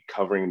to be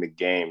covering the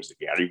games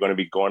again? Are you going to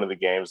be going to the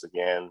games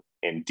again?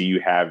 And do you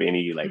have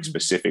any like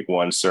specific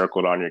ones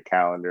circled on your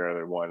calendar, or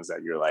the ones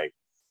that you're like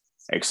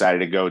excited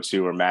to go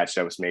to, or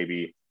matchups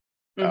maybe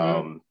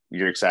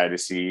you're excited to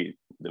see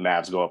the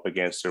Mavs go up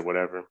against, or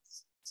whatever?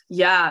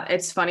 Yeah,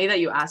 it's funny that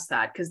you asked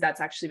that, because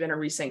that's actually been a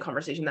recent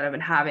conversation that I've been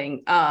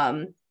having.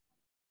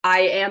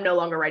 I am no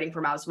longer writing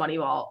for Mavs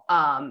Moneyball.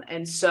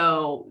 And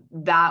so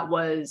that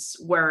was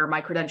where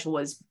my credential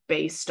was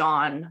based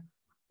on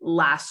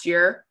last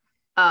year.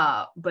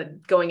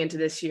 But going into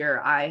this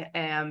year, I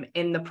am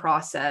in the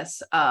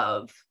process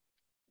of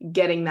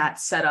getting that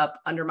set up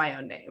under my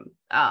own name,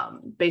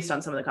 based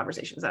on some of the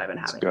conversations that I've been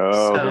having.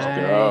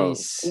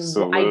 Let's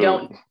go. I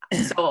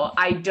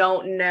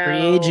don't know. Free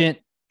agent.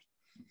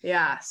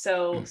 Yeah.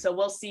 So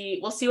we'll see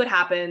what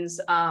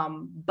happens.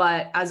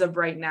 But as of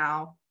right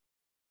now,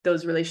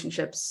 those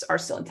relationships are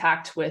still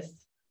intact with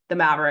the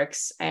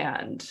Mavericks,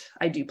 and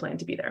I do plan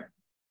to be there.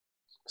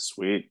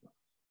 Sweet.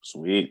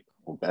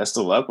 Well, best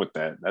of luck with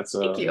that.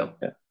 Thank you.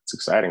 Yeah, it's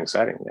exciting.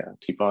 Yeah,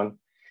 keep on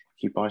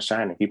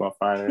shining, keep on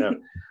firing it up.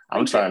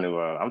 I'm trying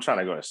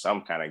to go to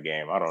some kind of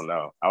game. I don't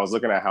know. I was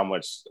looking at how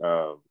much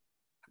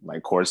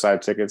like courtside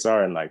tickets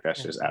are, and like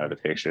that's just out of the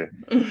picture.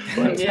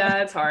 But,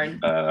 yeah, it's hard.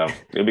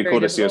 It'd be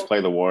cool to see us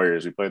play the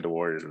Warriors. We played the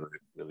Warriors really,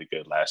 really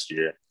good last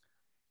year.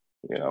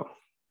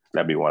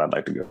 That'd be one I'd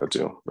like to go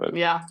to. But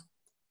yeah,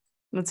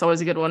 that's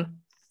always a good one.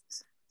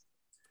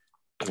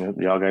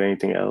 Y'all got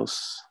anything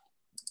else?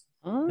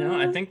 No,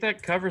 I think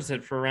that covers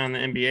it for around the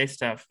NBA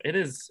stuff.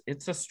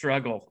 It's a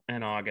struggle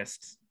in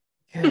August.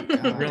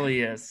 It really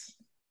is.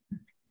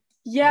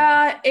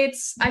 Yeah,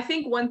 I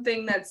think one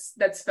thing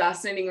that's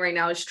fascinating right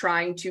now is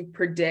trying to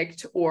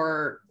predict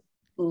or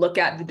look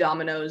at the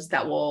dominoes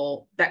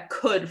that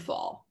could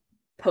fall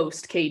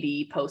post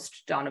KD,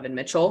 post Donovan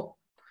Mitchell.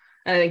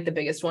 And I think the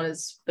biggest one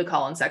is the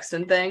Colin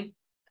Sexton thing.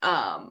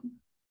 Not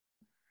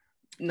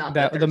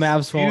that the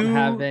Mavs won't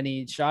have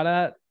any shot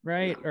at,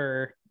 right?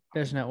 Or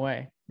there's no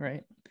way,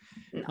 right?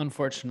 No.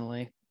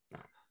 Unfortunately.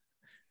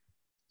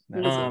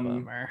 That's a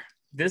bummer.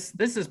 This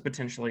is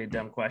potentially a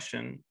dumb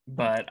question,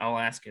 but I'll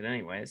ask it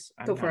anyways.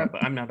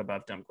 I'm not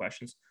above dumb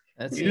questions.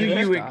 Do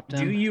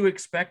you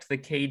expect the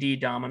KD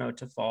domino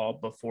to fall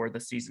before the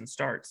season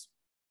starts?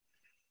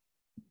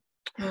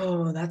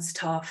 Oh, that's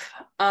tough.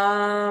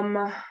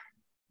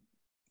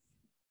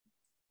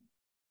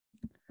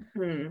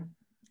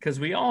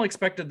 Because we all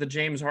expected the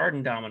James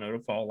Harden domino to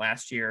fall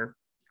last year,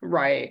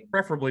 right?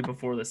 Preferably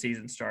before the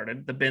season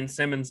started. The Ben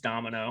Simmons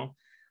domino,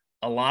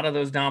 a lot of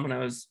those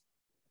dominoes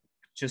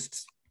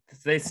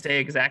they stay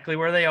exactly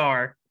where they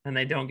are, and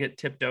they don't get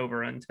tipped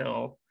over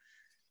until.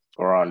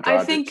 Or on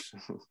Dragic.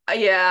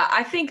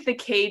 I think the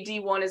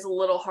KD one is a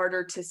little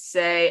harder to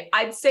say.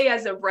 I'd say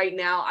as of right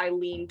now, I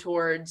lean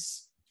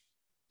towards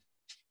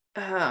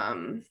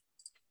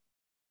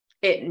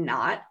it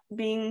not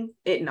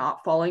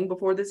falling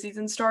before the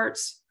season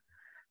starts.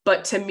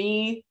 But to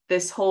me,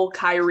 this whole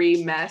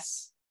Kyrie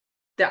mess,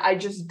 that I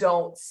just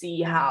don't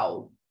see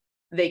how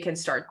they can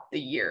start the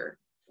year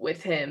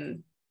with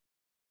him.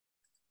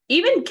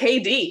 Even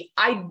KD,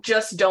 I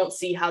just don't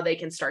see how they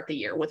can start the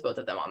year with both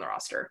of them on the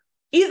roster.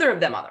 Either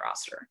of them on the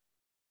roster.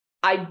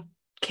 I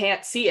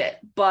can't see it.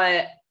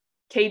 But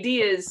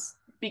KD is,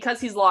 because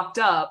he's locked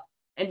up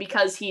and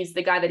because he's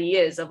the guy that he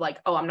is, of like,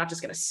 oh, I'm not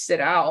just going to sit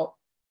out.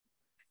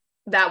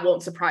 That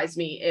won't surprise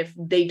me if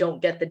they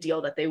don't get the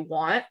deal that they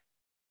want.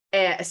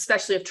 And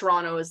especially if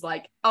Toronto is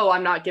like, oh,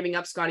 I'm not giving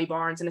up Scotty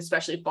Barnes. And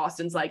especially if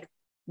Boston's like,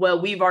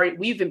 well,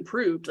 we've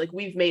improved, like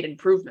we've made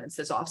improvements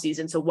this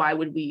offseason. So why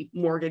would we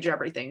mortgage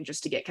everything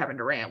just to get Kevin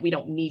Durant? We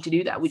don't need to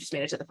do that. We just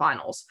made it to the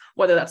finals.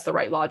 Whether that's the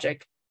right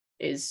logic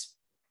is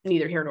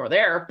neither here nor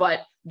there,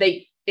 but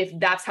if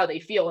that's how they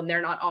feel and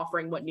they're not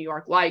offering what New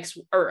York likes,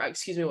 or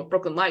what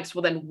Brooklyn likes,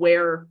 well, then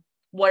where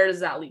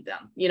does that leave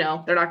them?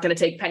 They're not going to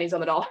take pennies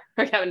on the dollar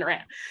for Kevin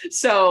Durant.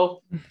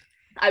 So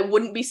I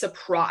wouldn't be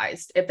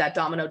surprised if that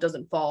domino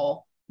doesn't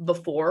fall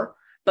before,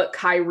 but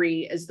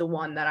Kyrie is the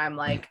one that I'm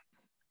like,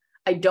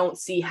 I don't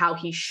see how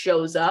he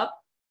shows up,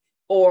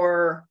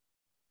 I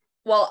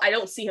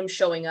don't see him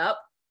showing up.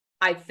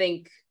 I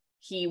think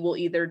he will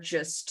either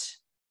just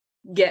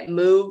get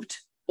moved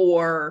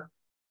or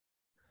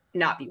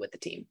not be with the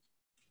team.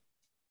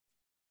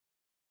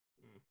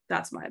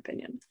 That's my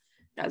opinion.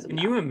 Can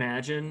you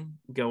imagine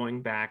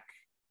going back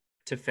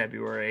to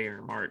February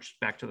or March,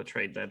 back to the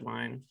trade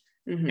deadline,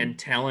 and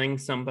telling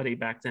somebody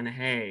back then,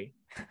 hey,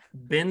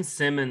 Ben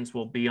Simmons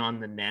will be on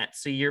the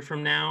Nets a year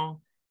from now,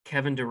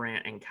 Kevin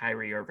Durant and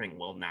Kyrie Irving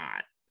will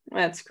not.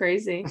 That's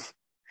crazy.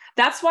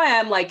 That's why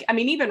I'm like, I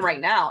mean, even right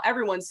now,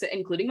 everyone's,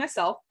 including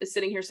myself, is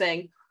sitting here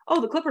saying,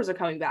 oh, the Clippers are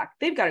coming back.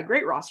 They've got a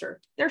great roster.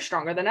 They're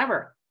stronger than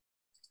ever.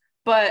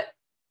 But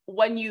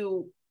when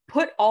you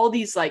put all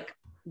these, like,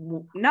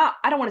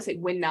 I don't want to say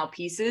win now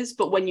pieces,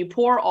 but when you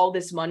pour all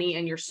this money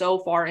and you're so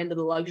far into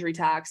the luxury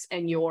tax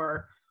and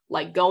you're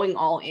like going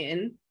all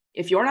in,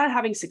 if you're not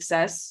having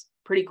success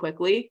pretty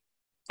quickly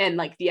and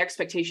like the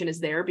expectation is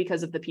there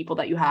because of the people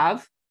that you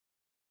have,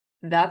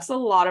 that's a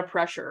lot of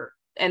pressure.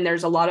 And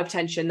there's a lot of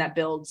tension that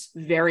builds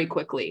very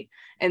quickly.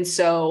 And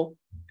so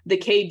the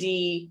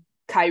KD,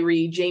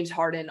 Kyrie, James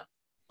Harden,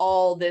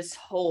 all this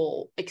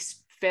whole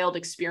failed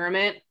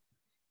experiment,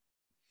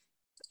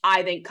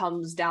 I think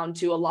comes down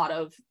to a lot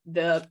of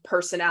the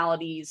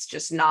personalities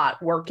just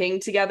not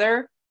working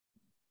together.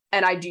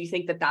 And I do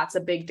think that that's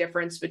a big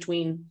difference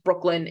between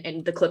Brooklyn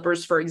and the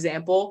Clippers, for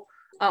example.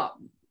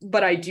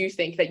 But I do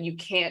think that you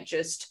can't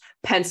just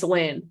pencil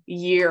in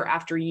year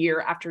after year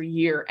after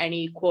year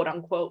any quote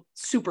unquote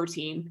super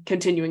team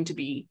continuing to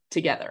be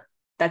together.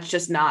 That's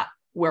just not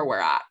where we're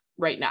at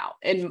right now.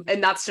 And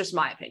that's just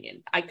my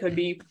opinion. I could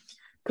be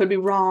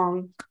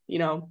wrong, you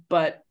know,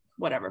 but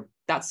whatever.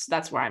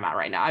 That's where I'm at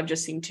right now. I've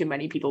just seen too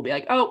many people be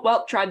like, oh,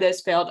 well, tried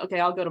this, failed. Okay,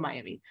 I'll go to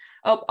Miami.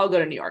 Oh, I'll go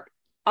to New York.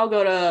 I'll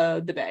go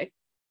to the Bay.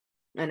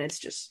 And it's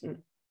just,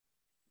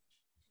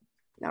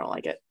 I don't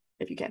like it,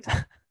 if you can't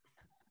tell.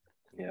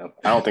 Yeah,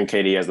 I don't think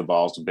KD has the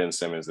balls to Ben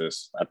Simmons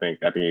this. I think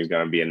he's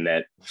going to be a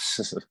net.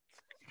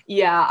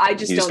 Yeah, I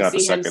just don't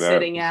see him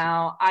sitting up.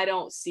 out. I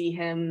don't see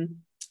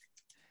him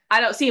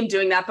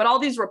doing that. But all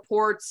these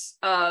reports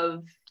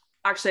of,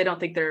 actually, I don't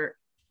think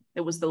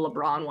it was the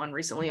LeBron one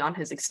recently on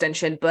his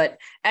extension, but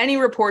any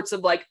reports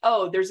of like,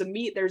 oh, there's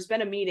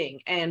been a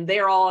meeting and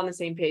they're all on the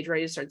same page,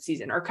 ready to start the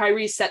season, or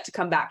Kyrie's set to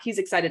come back. He's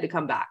excited to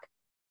come back.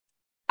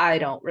 I'm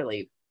not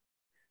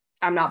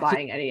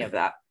buying any of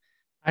that.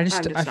 I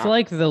feel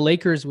like the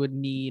Lakers would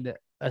need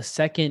a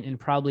second and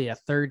probably a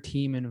third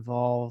team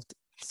involved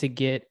to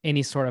get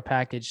any sort of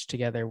package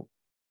together,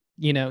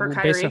 you know, for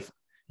Kyrie.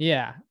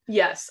 Yeah.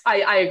 Yes,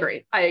 I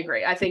agree. I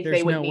think there's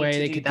they would no need way to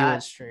they do could that. do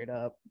it straight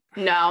up.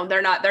 No,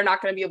 they're not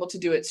going to be able to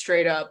do it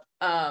straight up.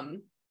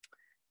 And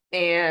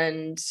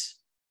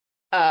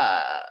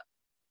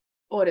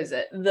what is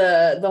it?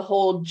 The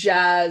whole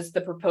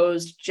the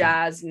proposed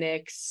Jazz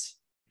Knicks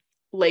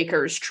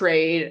Lakers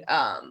trade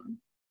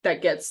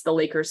that gets the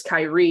Lakers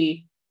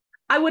Kyrie.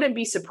 I wouldn't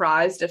be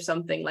surprised if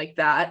something like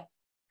that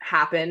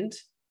happened,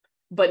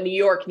 but New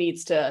York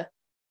needs to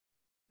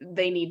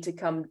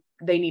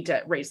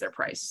raise their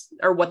price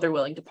or what they're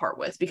willing to part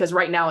with, because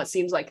right now it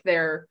seems like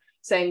they're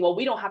saying, well,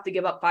 we don't have to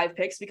give up 5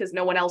 picks because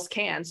no one else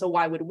can. So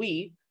why would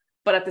we?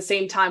 But at the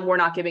same time, we're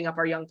not giving up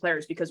our young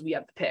players because we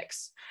have the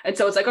picks. And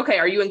so it's like, okay,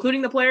 are you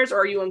including the players or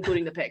are you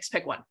including the picks?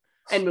 Pick one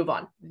and move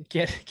on.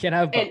 Can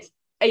have both.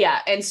 Yeah.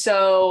 And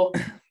so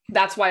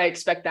that's why I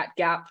expect that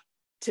gap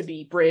to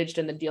be bridged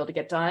and the deal to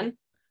get done.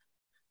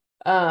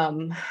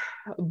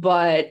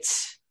 But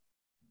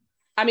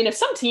I mean, if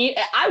some team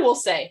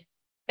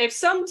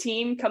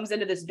comes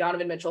into this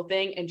Donovan Mitchell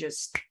thing and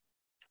just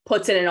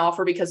puts in an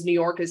offer because New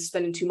York is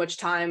spending too much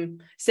time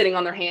sitting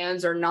on their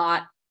hands or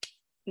not,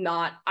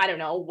 I don't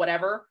know,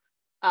 whatever,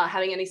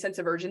 having any sense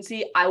of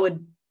urgency, I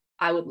would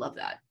love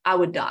that. I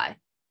would die.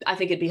 I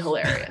think it'd be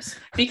hilarious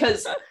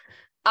because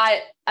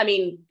I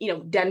mean, you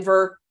know,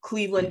 Denver,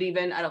 Cleveland,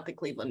 even, I don't think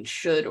Cleveland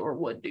should or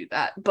would do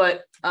that,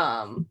 but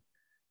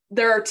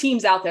there are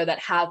teams out there that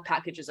have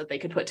packages that they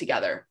could put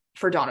together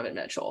for Donovan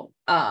Mitchell.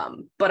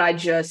 But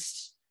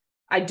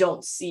I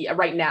don't see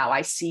right now.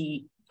 I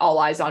see all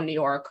eyes on New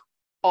York,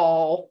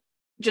 all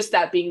just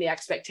that being the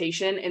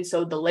expectation. And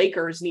so the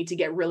Lakers need to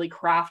get really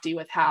crafty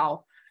with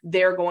how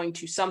they're going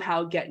to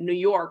somehow get New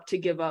York to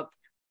give up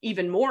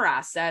even more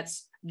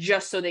assets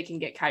just so they can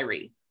get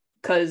Kyrie,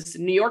 because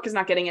New York is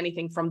not getting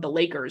anything from the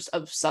Lakers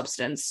of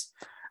substance.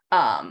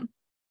 I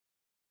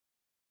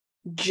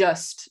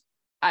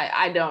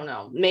don't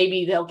know.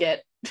 Maybe they'll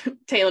get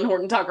Talen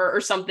Horton-Tucker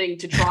or something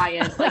to try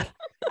and like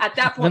at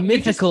that point, the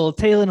mythical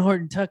Talen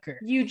Horton-Tucker.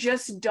 You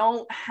just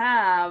don't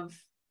have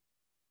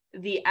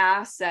the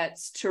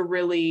assets to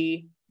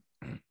really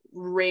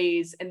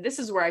raise. And this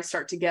is where I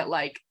start to get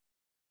like,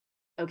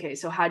 okay,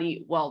 so how do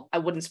you, well, I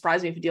wouldn't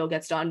surprise me if a deal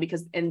gets done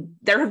and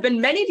there have been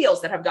many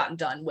deals that have gotten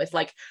done with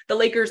like the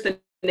Lakers, the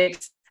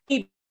Knicks,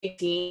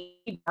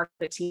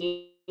 market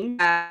team.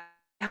 I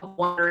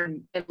wonder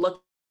and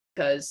look,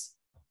 because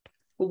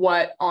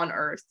what on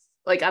earth?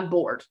 Like, I'm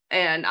bored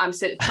and I'm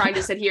trying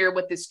to sit here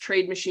with this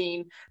trade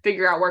machine,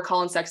 figure out where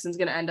Colin Sexton's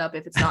going to end up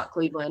if it's not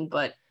Cleveland,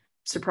 but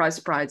surprise,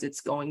 surprise,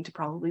 it's going to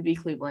probably be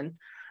Cleveland.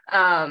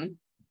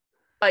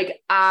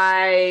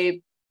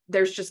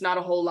 There's just not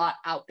a whole lot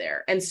out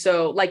there. And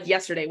so like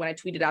yesterday when I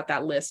tweeted out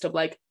that list of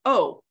like,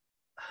 oh,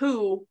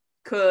 who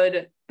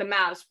could the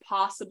Mavs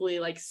possibly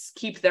like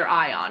keep their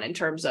eye on in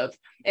terms of,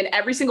 and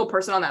every single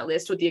person on that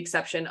list, with the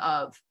exception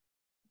of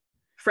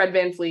Fred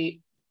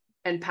VanVleet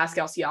and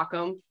Pascal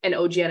Siakam and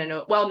OG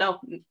Anunoby. Well, no,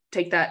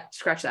 take that,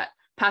 scratch that.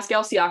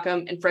 Pascal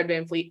Siakam and Fred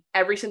VanVleet,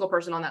 every single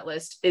person on that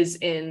list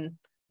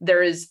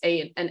there is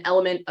an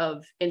element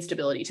of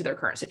instability to their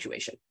current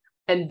situation.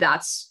 And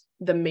that's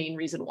the main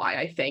reason why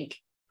I think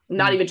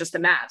not even just the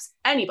Mavs,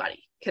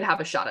 anybody could have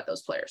a shot at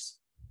those players.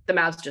 The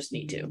Mavs just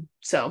need to.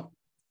 So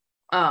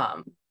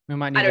we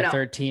might need a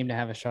third team to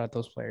have a shot at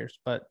those players,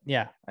 but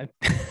yeah.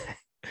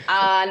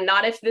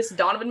 Not if this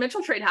Donovan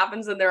Mitchell trade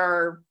happens and there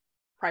are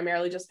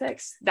primarily just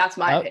picks. That's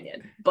my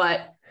opinion.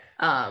 But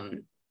I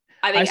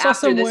think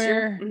after this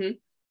year,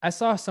 I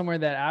saw somewhere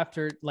that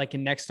after, like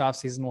in next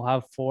offseason, we'll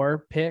have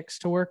 4 picks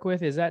to work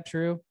with. Is that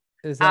true?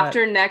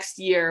 After next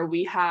year,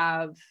 we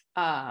have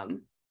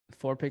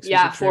 4 picks?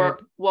 Yeah,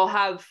 we'll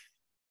have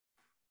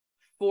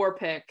 4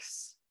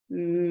 picks.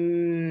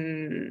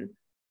 Maybe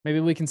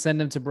we can send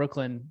them to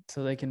Brooklyn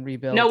so they can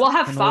rebuild. No, we'll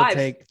have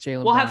 5.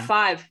 We'll have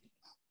 5.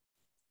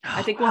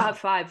 I think we'll have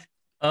 5.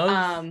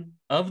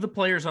 Of the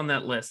players on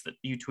that list that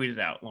you tweeted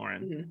out,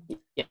 Lauren,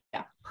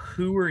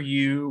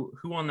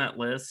 who on that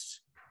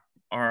list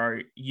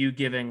are you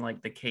giving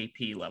like the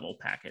KP level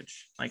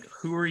package? Like,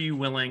 who are you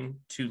willing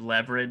to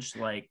leverage,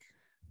 like,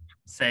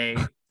 say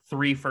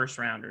 3 first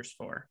rounders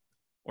for,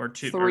 or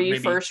 2 3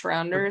 first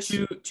rounders,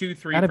 2 3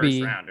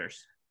 first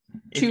rounders,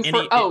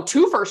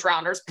 2 first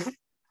rounders,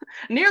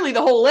 nearly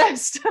the whole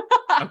list.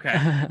 Okay,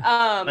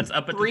 let's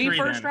up it 3 to 3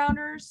 first then.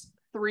 rounders.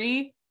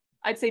 3,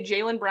 I'd say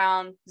Jaylen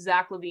Brown,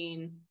 Zach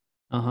LaVine.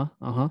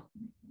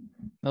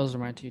 Those are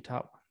my 2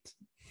 top ones.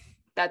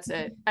 That's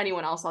it.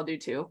 Anyone else, I'll do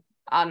 2.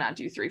 I'll not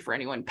do 3 for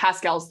anyone.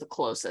 Pascal's the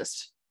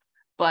closest,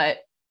 but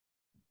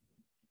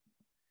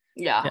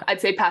yeah.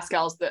 I'd say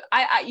Pascal's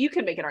you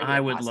can make an argument.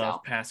 I would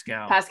love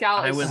Pascal.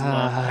 I would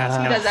love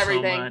Pascal. He does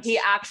everything. So much. He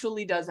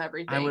actually does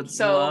everything. I would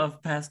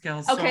love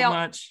Pascal so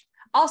much.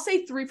 I'll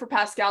say 3 for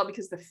Pascal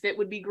because the fit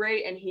would be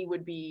great and he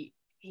would be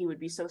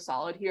so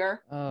solid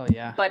here. Oh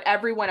yeah. But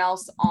everyone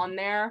else on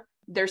there,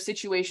 their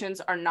situations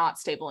are not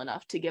stable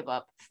enough to give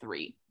up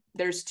 3.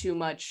 There's too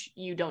much.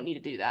 You don't need to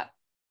do that.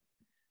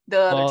 The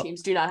other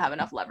teams do not have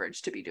enough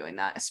leverage to be doing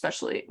that,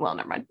 especially. Well,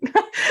 never mind.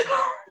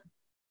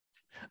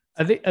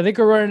 I think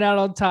we're running out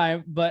on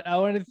time, but I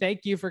want to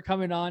thank you for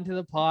coming on to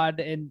the pod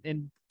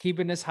and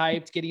keeping us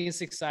hyped, getting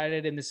us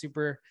excited in the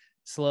super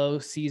slow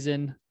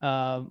season,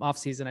 off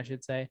season, I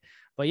should say.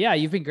 But yeah,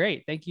 you've been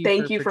great. Thank you.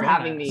 Thank you for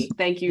having me.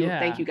 Thank you.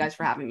 Thank you guys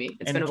for having me.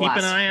 It's been a blast.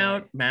 Keep an eye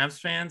out, Mavs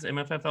fans,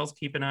 MFFLs,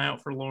 keep an eye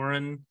out for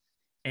Lauren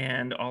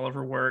and all of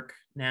her work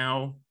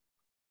now.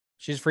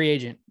 She's free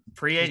agent.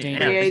 Free agent,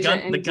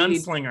 the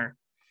Gunnslinger.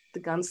 The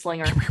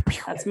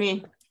Gunnslinger. That's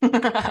me. All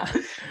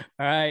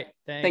right.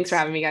 Thanks for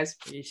having me, guys.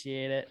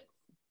 Appreciate it.